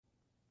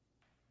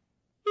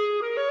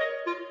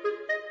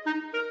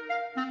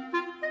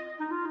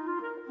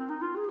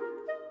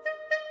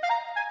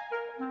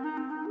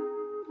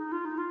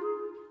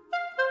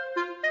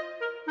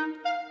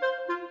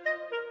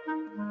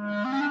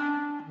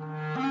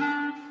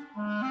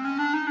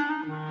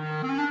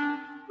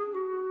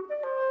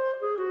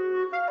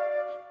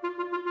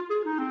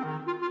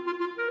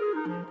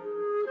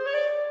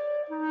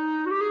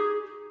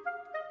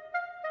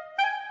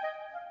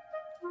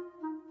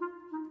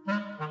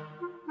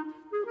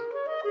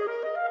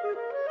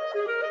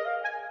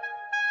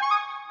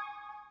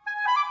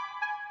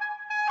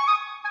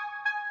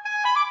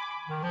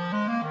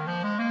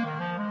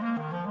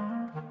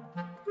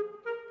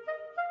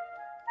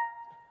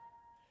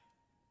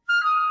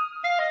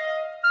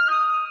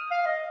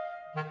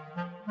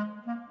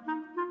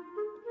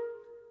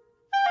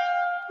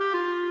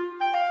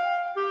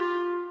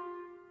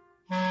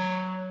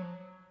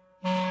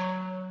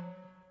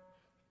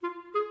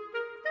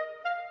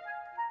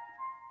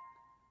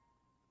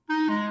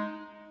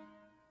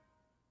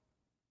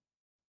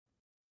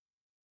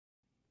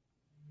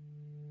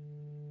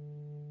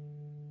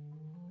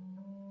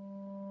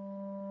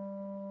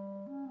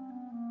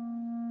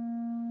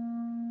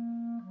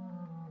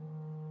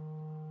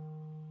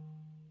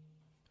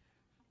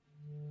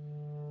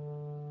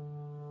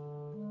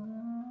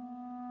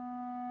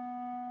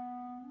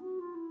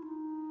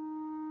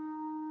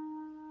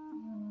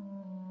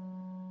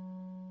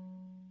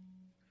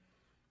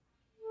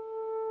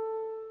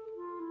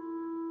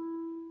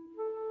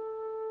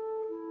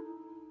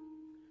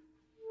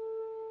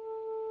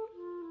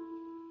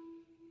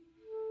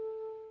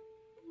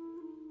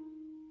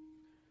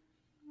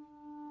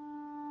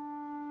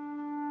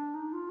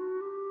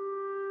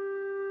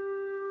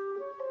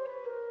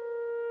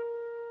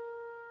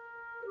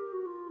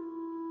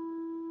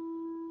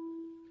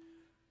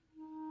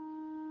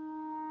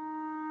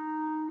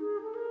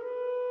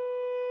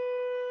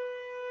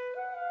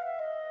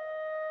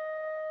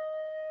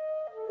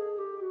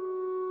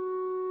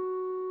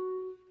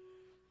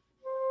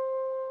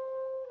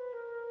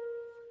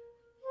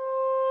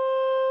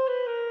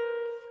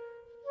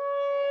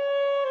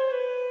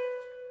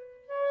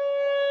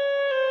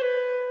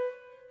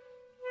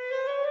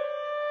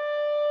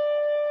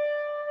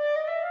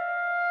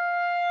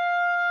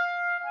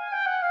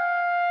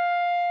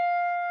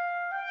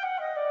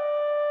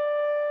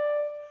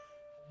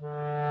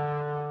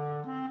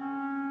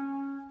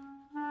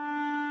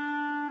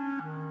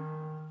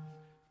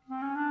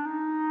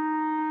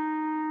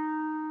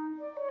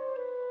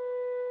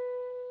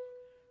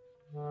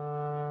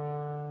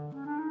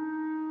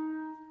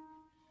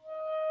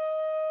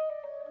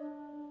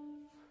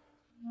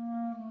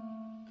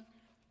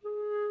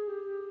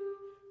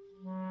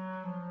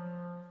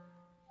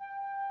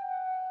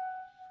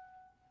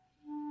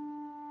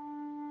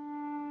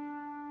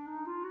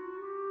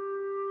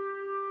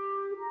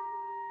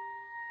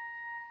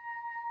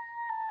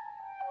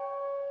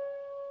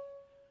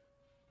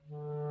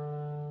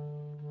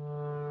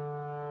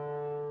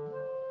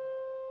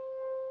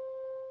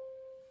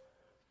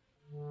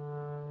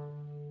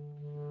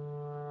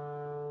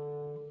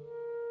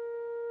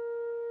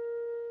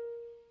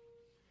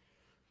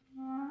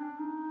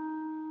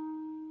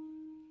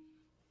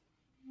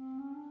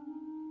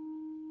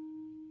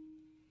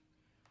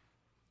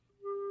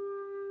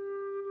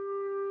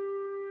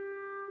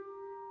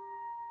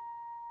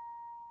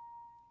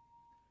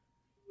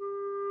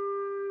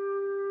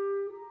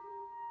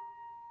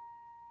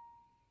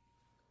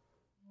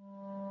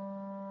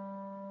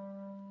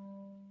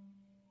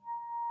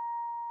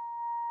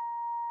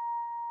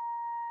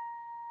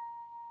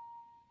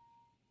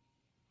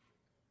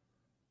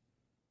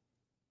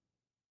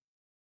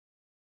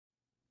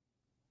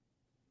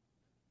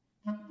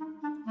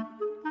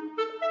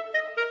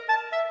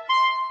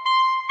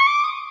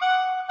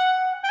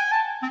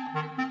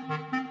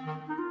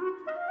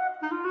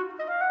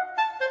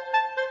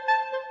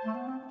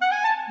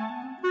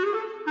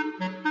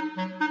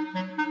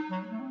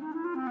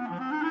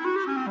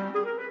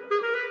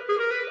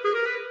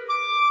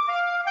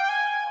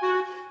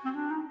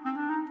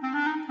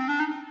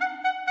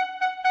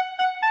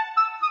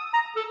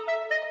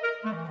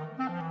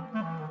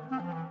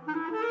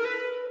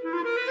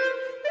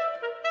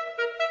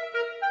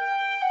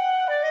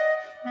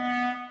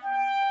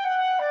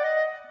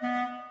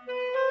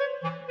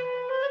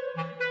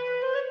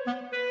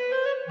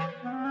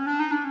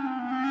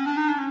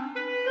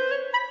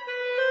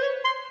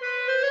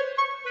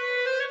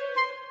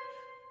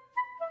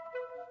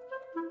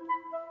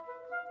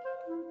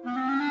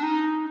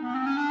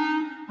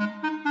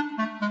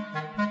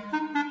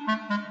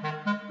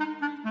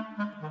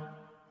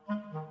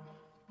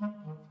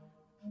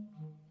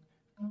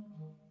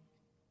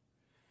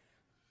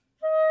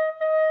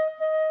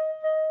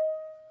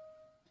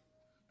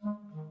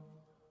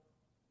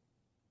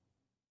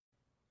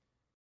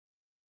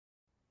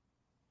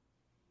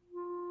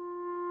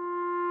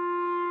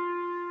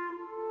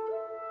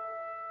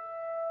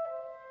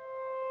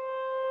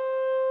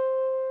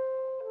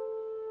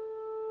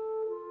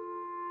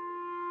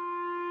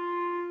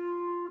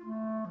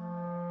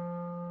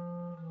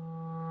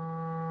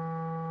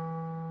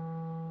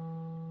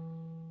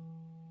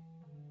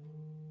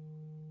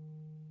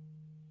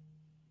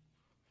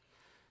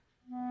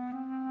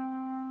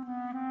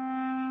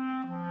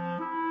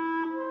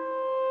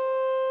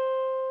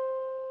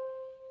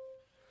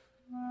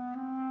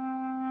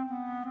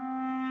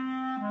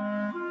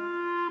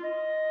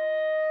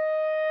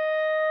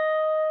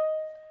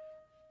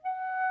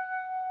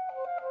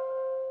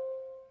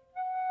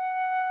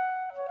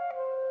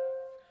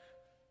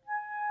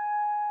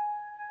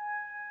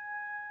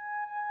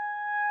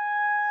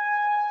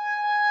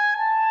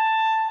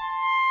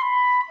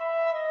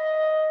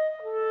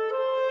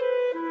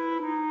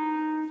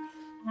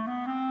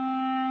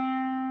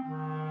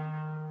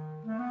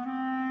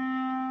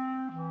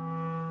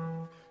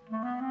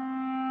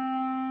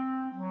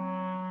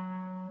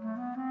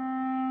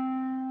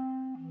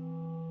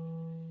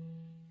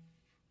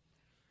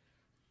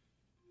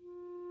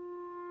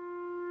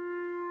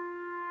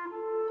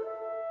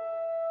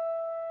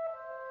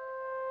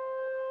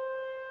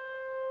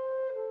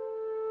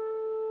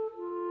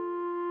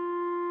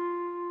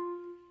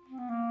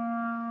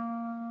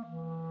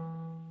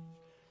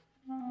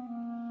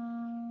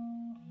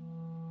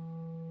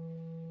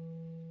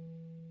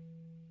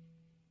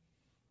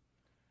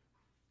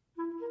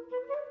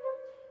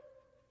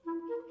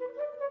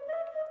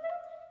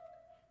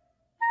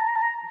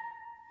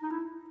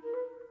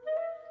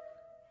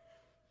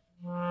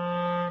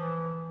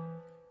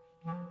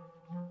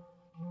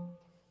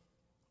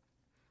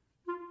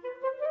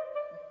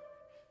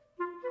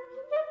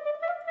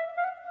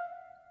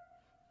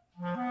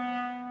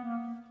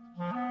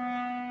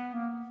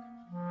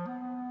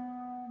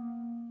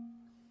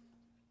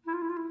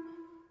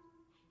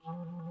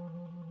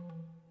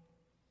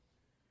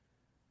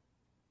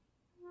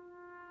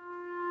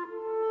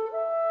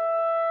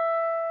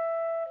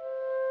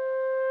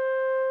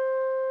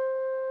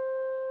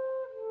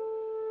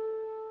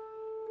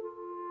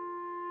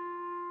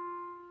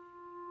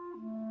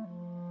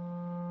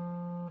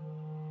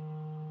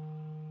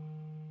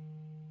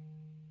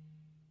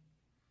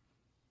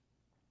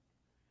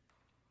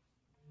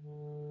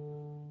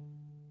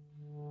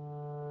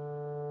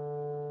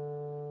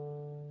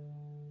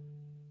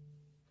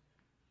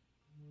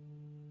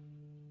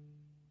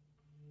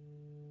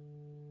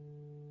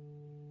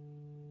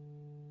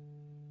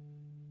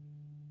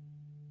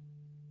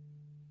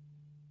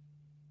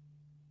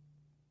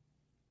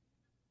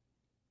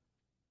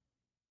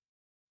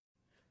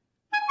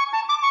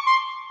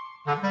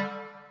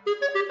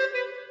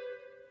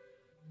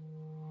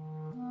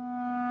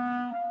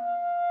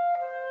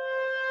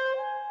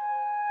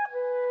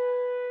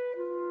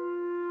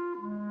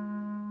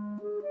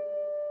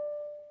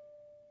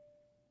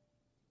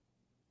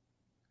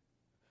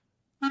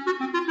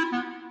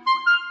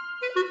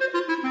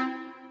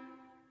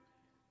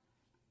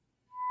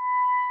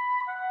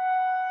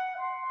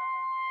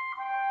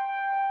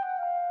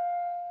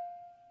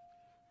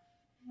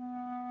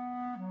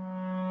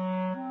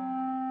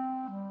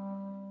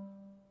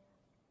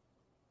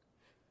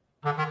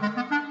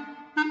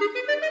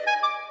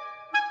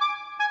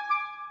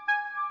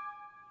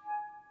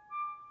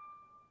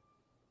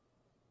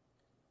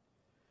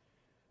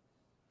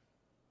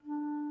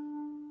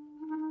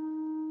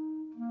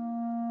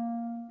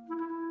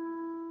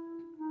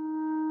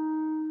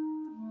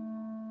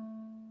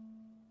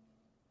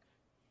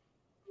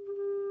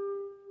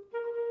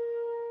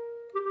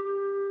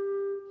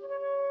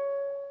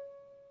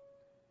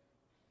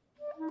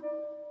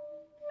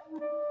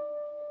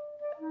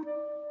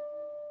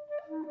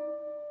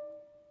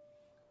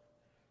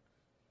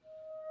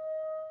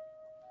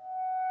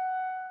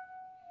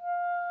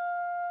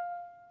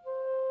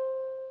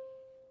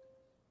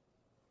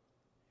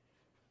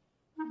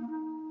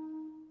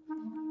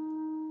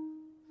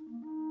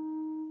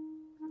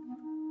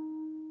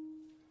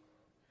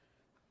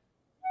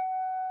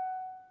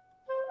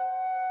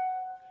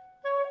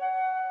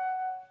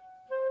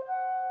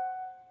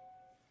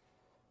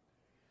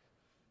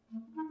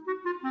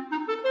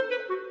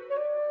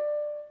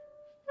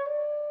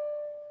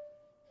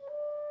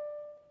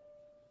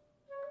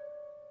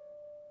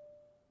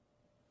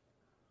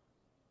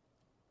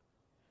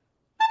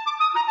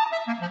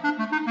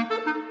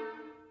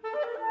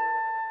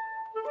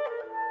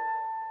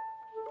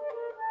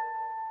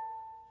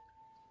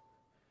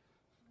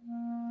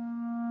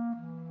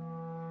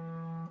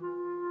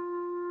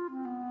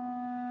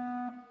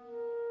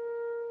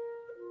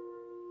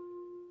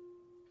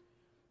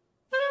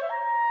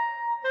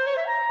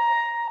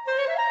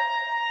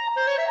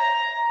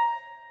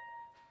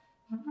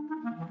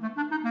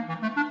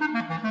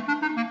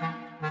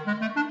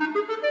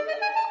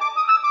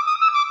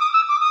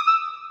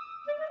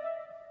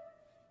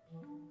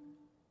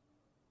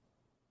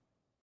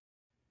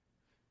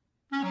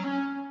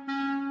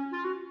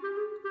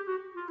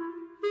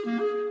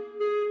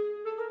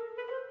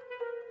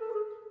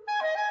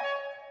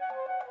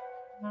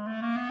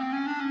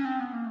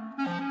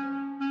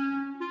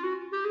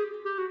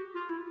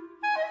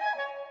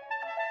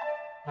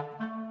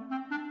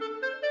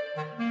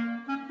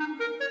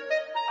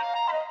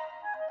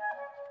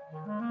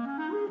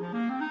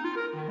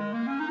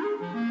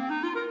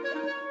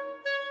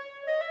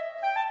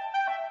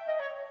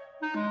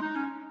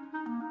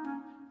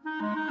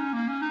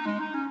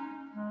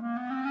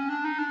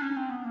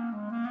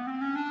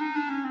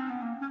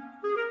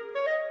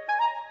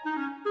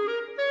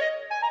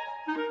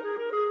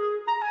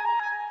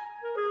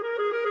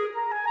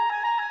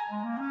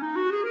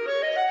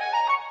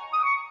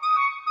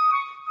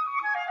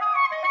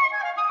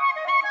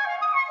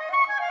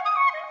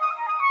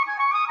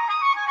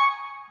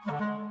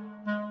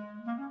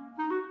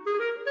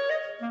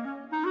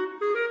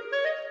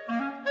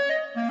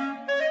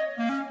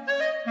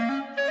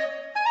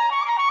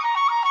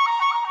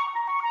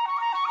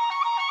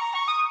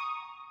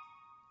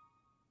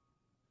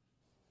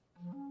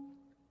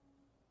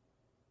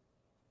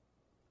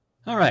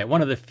 All right,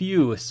 one of the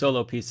few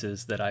solo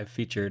pieces that I've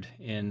featured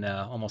in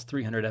almost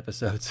 300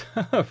 episodes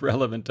of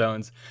Relevant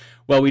Tones.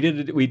 Well, we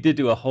did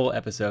do a whole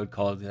episode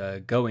called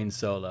Going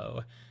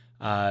Solo,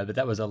 but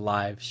that was a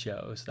live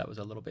show, so that was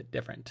a little bit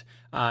different.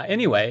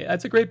 Anyway,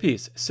 that's a great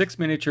piece. 6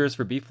 Miniatures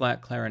for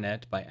B-flat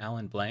Clarinet by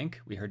Alan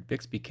Blank. We heard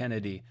Bixby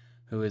Kennedy,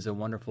 who is a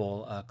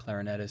wonderful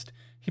clarinetist.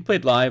 He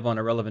played live on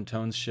a Relevant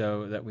Tones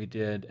show that we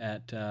did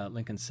at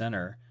Lincoln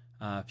Center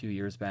a few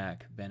years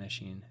back,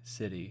 Vanishing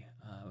City.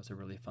 It was a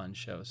really fun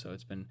show, so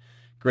it's been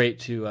great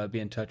to be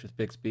in touch with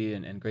Bixby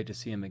and great to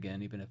see him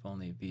again, even if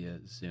only via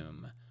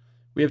Zoom.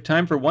 We have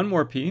time for one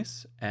more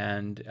piece,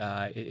 and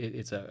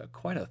it's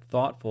quite a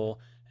thoughtful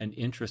and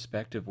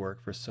introspective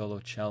work for solo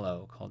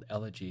cello called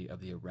Elegy of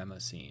the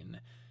Eremosine.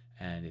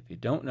 And if you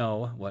don't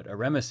know what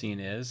Eremosine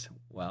is,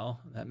 well,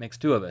 that makes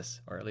two of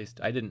us, or at least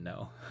I didn't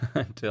know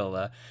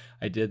until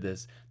I did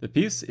this. The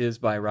piece is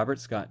by Robert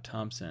Scott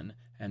Thompson,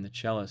 and the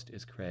cellist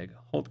is Craig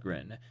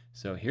Holtgren.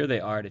 So here they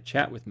are to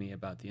chat with me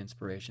about the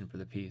inspiration for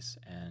the piece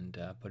and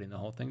putting the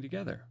whole thing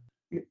together.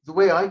 The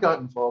way I got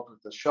involved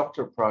with the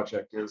Shelter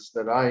project is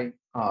that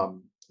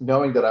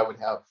knowing that I would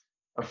have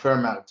a fair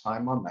amount of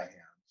time on my hands,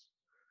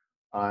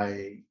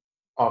 I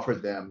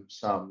offered them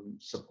some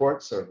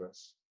support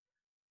service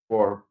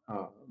for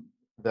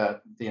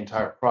the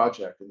entire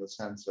project, in the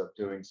sense of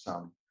doing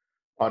some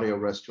audio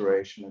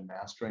restoration and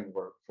mastering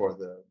work for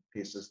the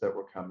pieces that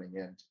were coming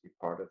in to be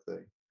part of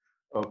the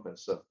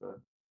opus of the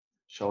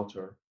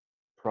Shelter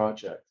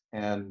project.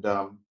 And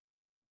at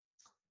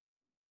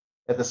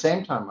the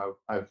same time,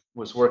 I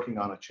was working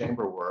on a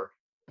chamber work,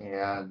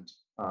 and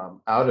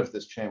out of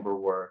this chamber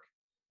work,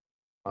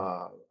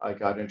 I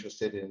got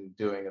interested in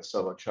doing a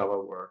solo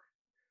cello work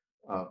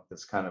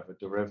that's kind of a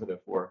derivative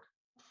work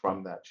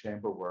from that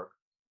chamber work.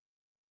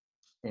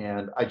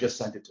 And I just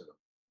sent it to them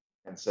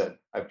and said,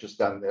 I've just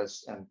done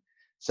this. And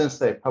since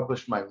they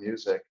published my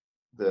music,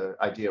 the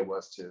idea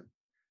was to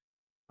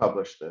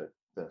publish the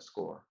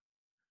score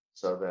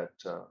so that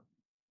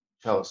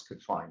cellists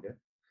could find it.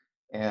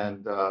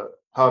 And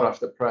hot off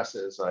the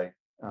presses, I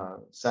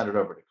sent it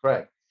over to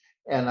Craig.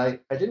 And I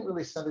didn't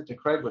really send it to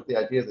Craig with the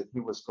idea that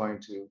he was going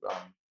to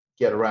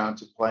get around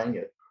to playing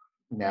it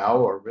now,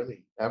 or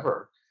really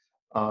ever.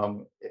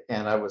 And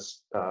I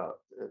was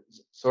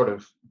sort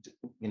of,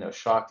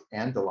 shocked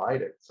and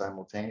delighted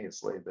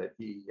simultaneously that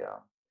he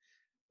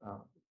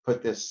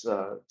put this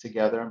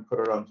together and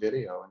put it on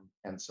video,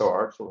 and so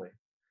artfully.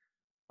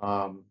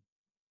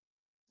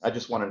 I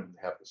just wanted him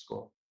to have the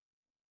score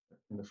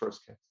in the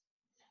first case.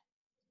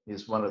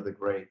 He's one of the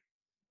great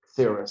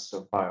theorists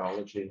of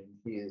biology, and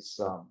he is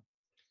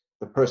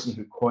the person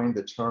who coined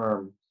the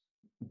term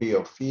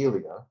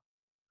biophilia,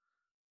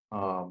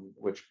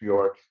 which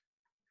Bjork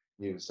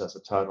used as a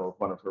title of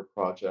one of her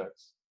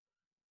projects,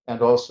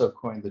 and also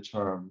coined the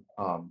term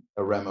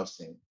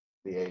Eremosine,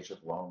 the age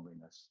of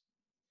loneliness.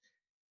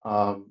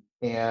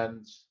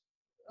 And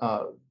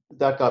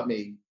that got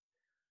me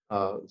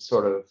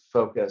sort of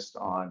focused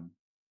on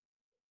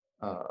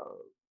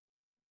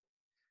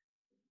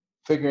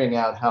figuring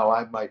out how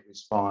I might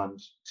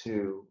respond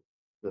to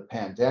the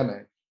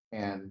pandemic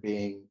and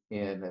being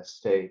in a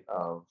state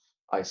of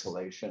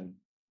isolation.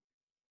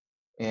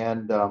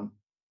 And then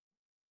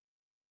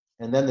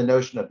the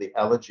notion of the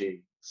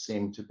elegy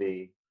seemed to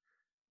be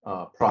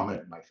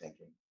prominent in my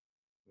thinking,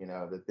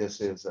 that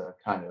this is a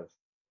kind of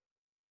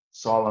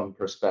solemn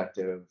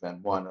perspective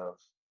and one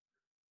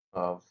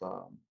of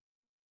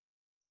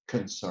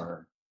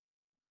concern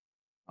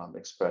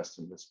expressed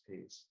in this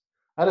piece.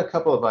 I had a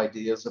couple of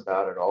ideas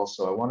about it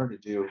also. I wanted to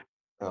do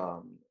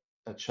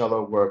a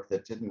cello work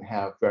that didn't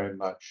have very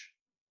much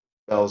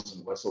bells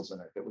and whistles in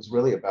it. It was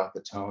really about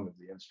the tone of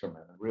the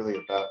instrument and really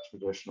about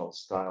traditional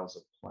styles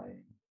of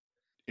playing.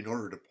 In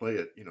order to play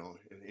it,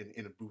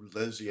 in a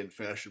Boulesian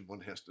fashion,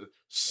 one has to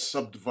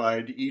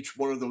subdivide each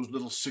one of those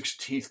little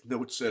 16th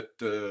notes at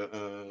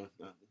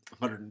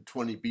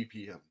 120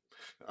 BPM.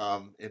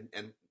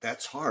 And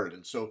that's hard.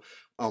 And so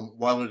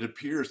while it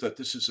appears that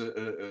this is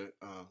a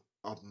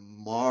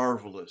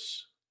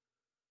marvelous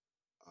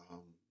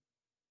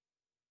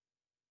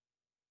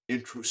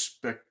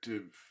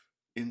introspective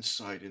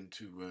insight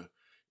into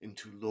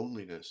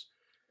loneliness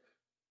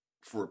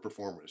for a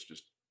performer, it's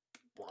just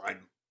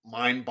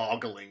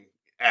mind-boggling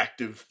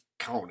active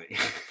counting.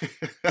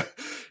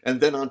 And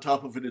then on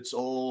top of it, it's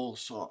all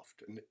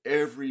soft, and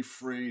every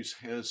phrase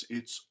has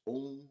its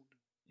own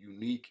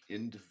unique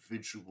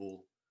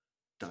individual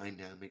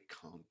dynamic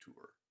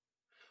contour.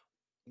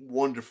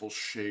 Wonderful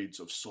shades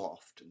of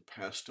soft and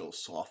pastel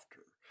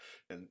softer,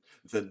 and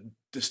then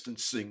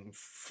distancing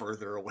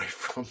further away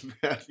from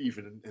that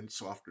even and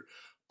softer.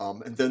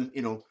 And then,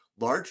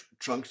 large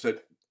chunks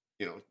that,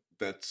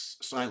 that's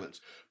silence.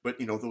 But,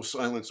 those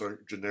silence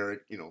aren't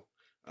generic,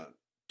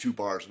 2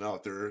 bars and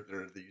out. There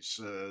are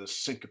these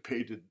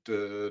syncopated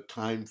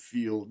time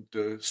field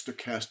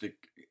stochastic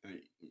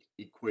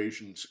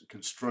equations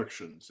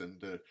constructions,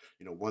 and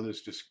one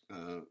is just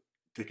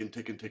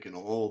ticking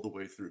all the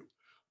way through.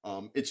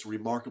 It's a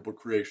remarkable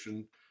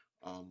creation,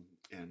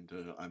 and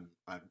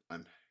I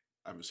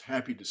was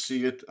happy to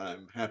see it.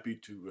 I'm happy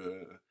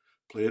to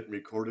play it and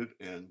record it,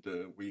 and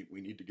we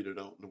need to get it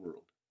out in the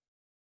world.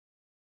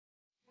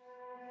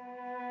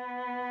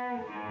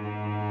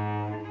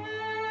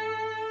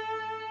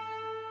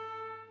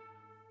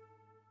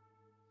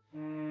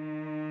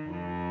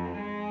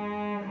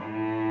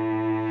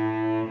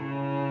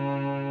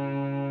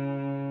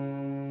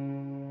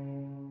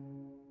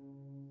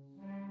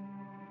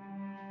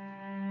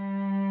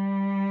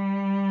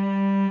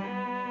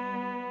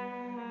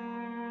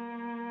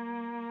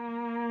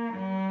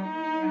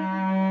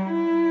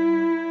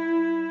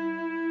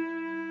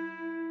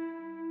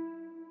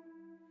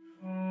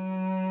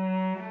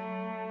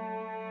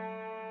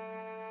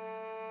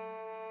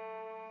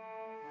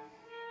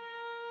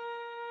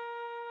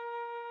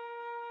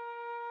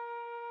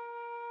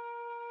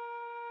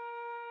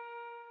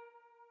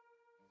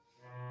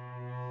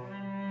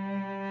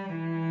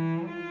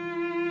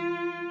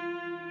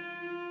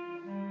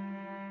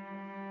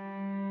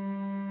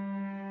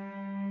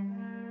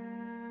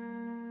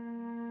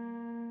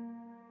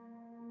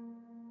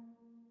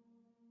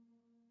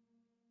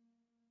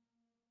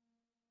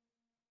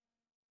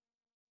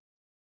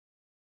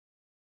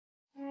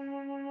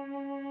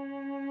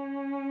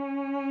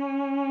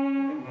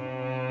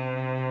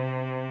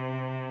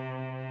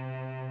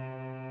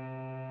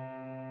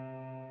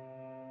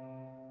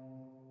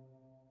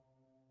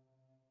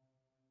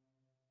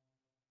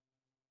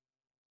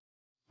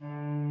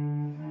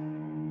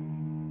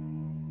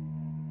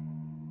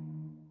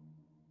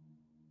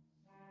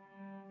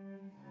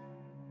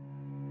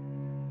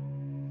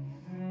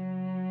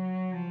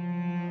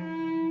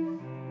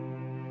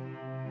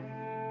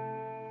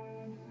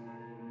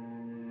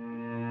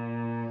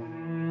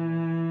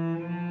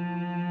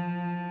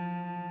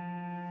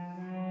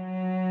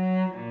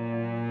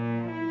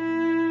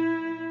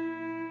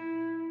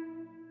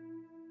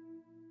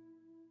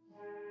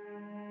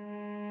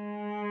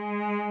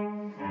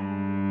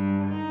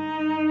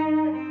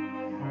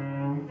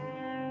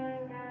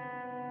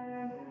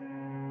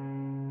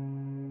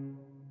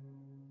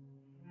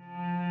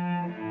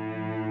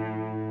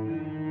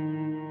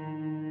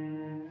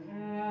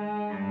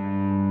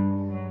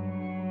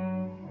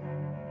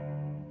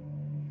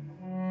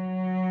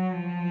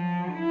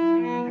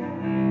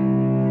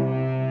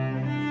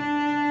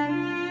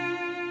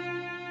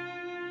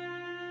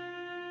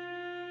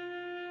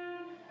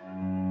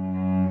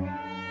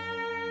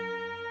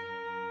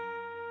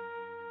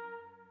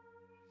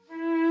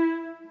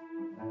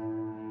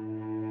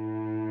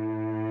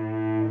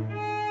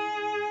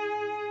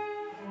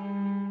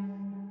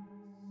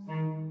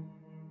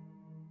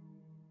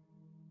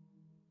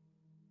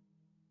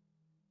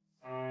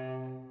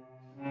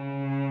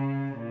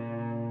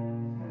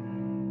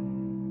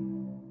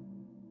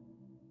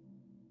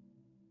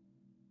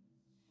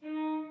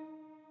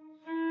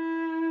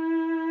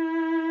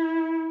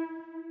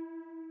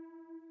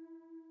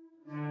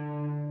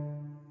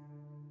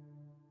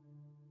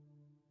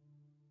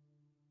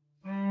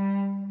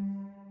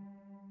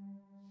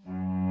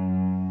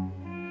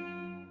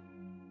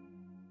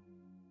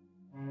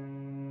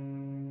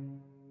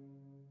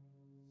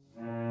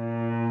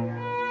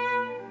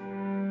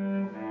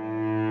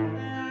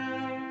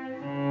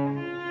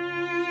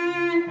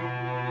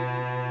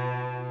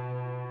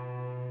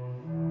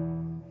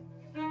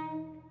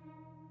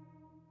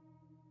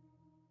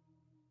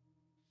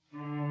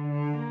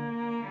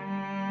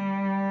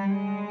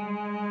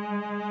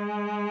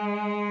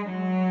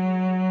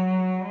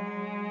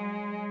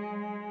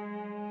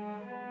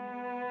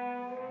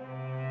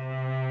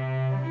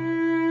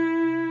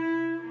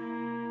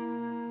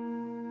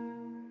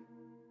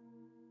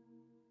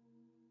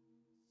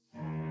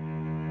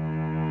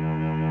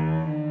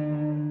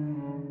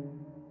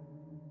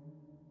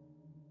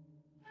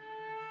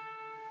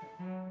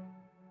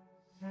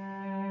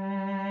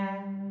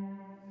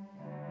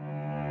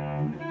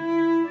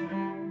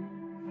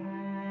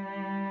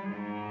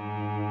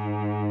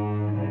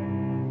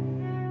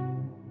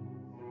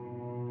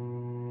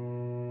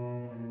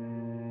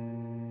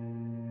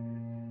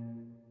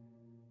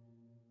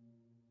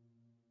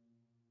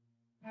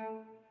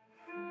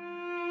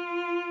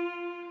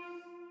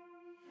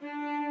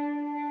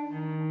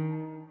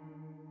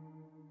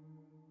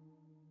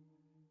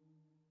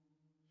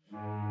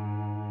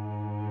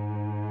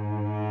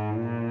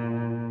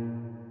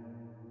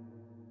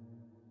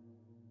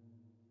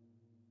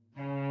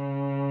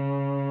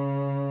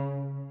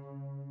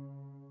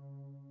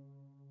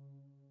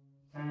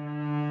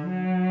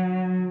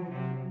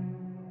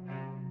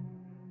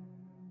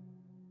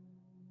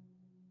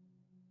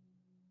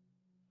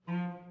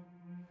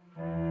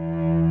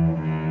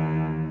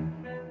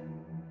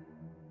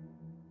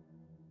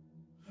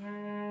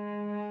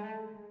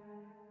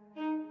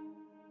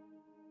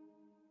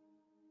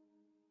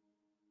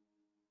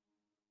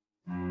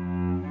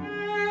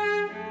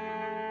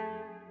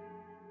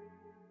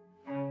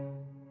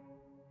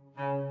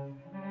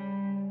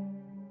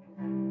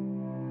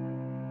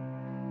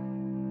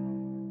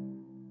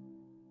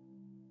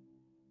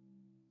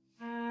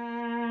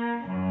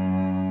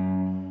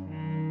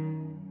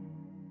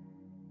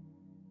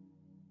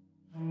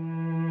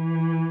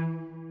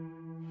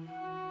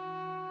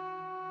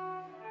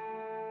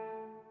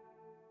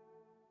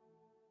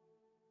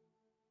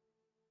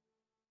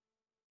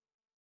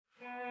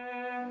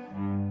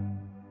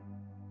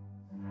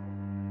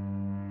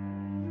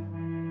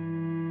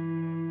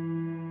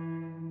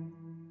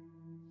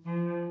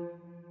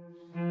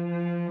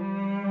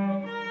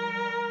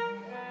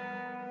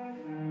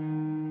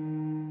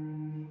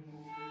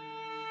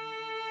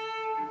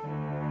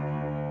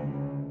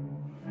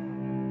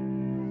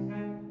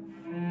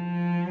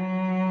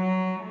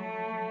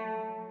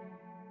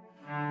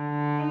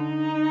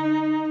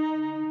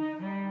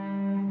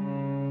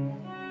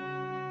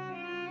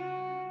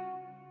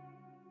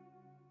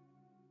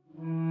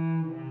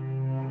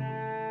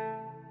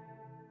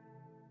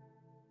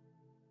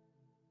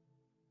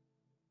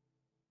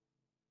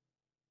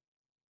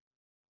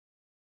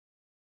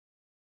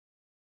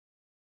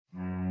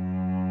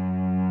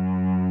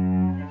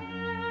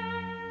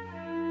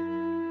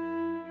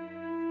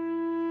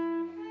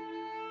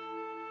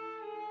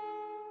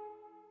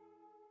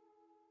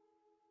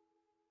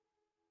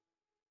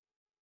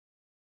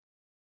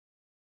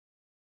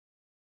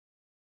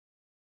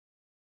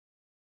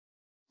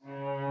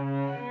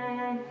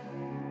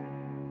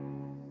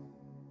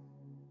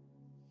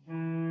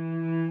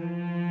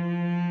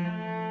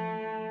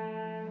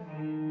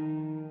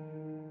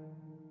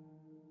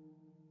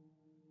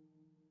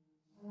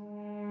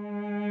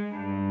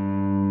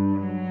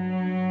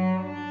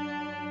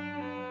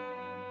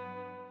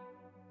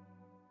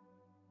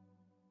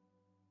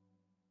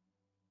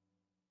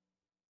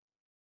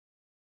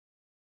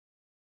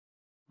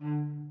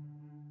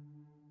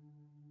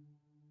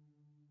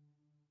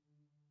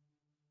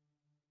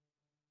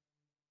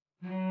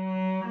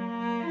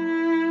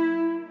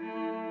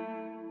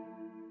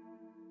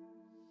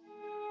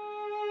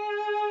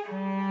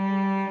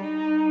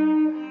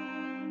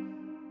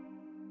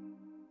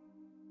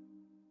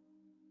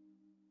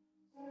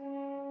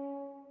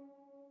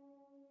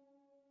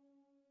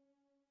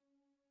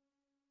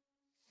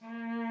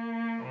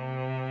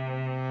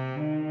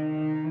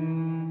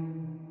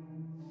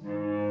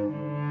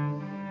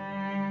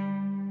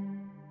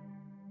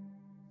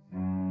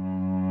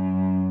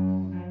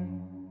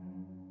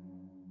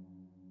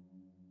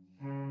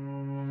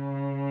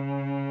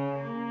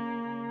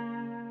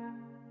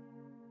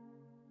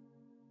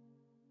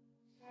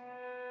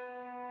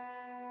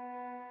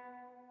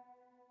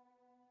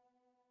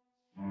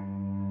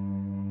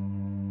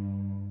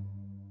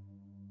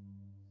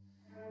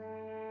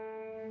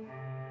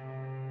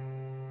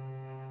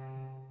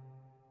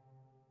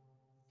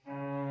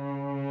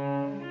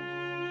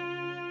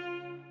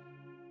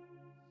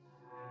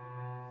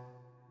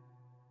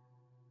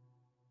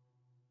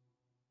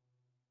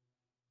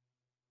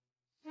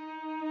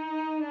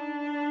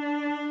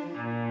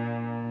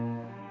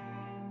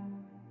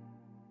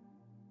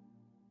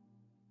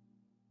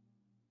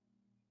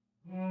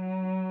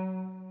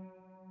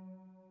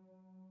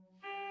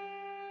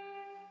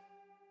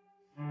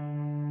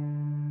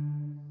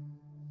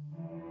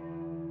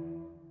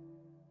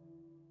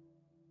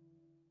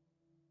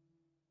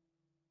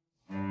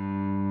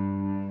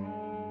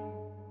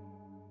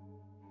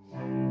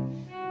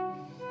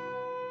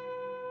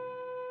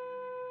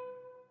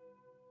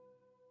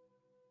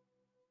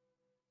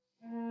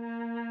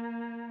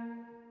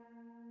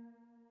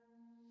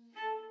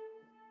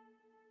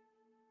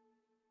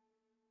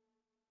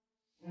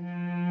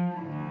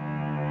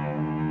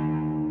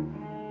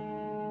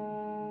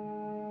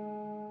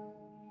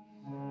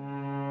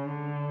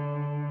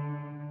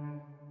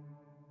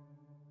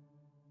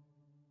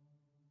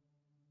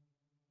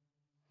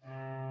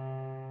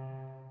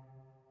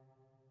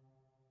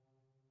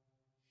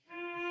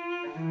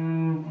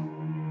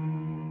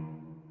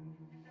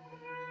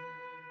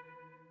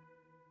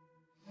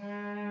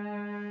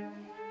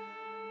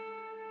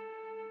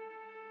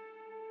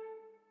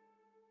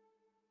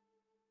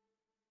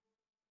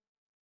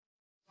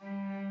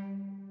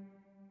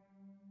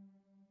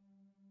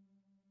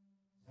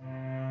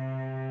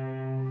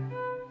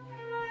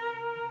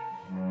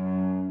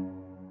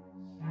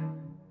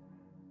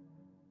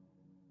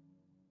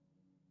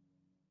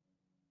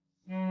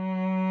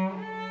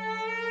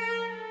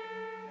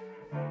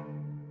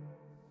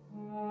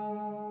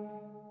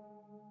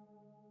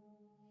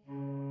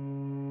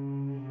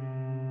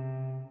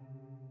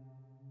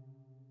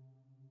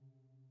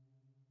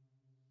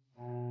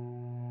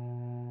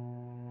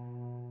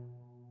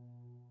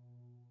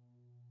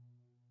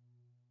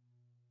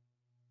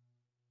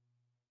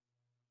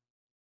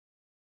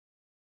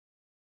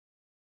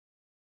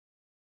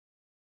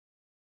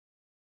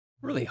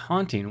 Really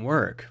haunting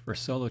work for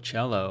solo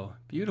cello.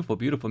 Beautiful,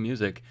 beautiful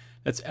music.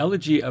 That's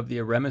Elegy of the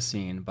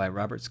Eremosine by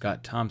Robert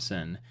Scott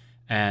Thompson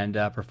and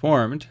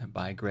performed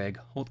by Greg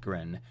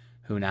Holtgren,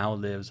 who now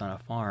lives on a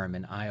farm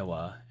in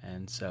Iowa.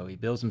 And so he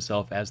bills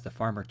himself as the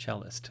farmer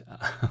cellist,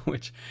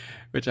 which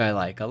I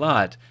like a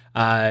lot.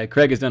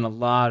 Craig has done a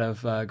lot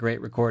of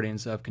great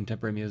recordings of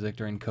contemporary music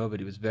during COVID.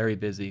 He was very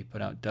busy,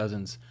 put out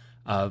dozens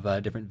of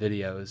different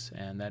videos,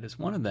 and that is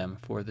one of them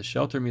for the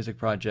Shelter Music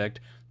Project,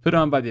 put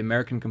on by the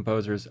American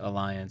Composers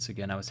Alliance.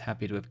 Again, I was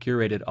happy to have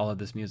curated all of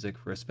this music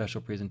for a special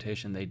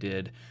presentation they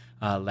did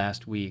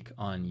last week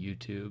on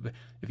YouTube.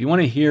 If you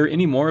want to hear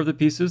any more of the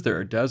pieces, there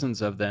are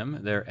dozens of them.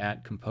 They're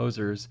at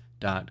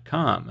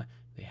composers.com.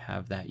 They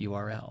have that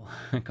URL,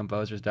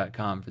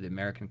 composers.com, for the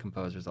American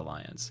Composers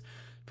Alliance.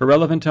 For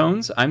Relevant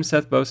Tones, I'm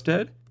Seth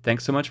Bosted.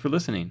 Thanks so much for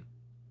listening.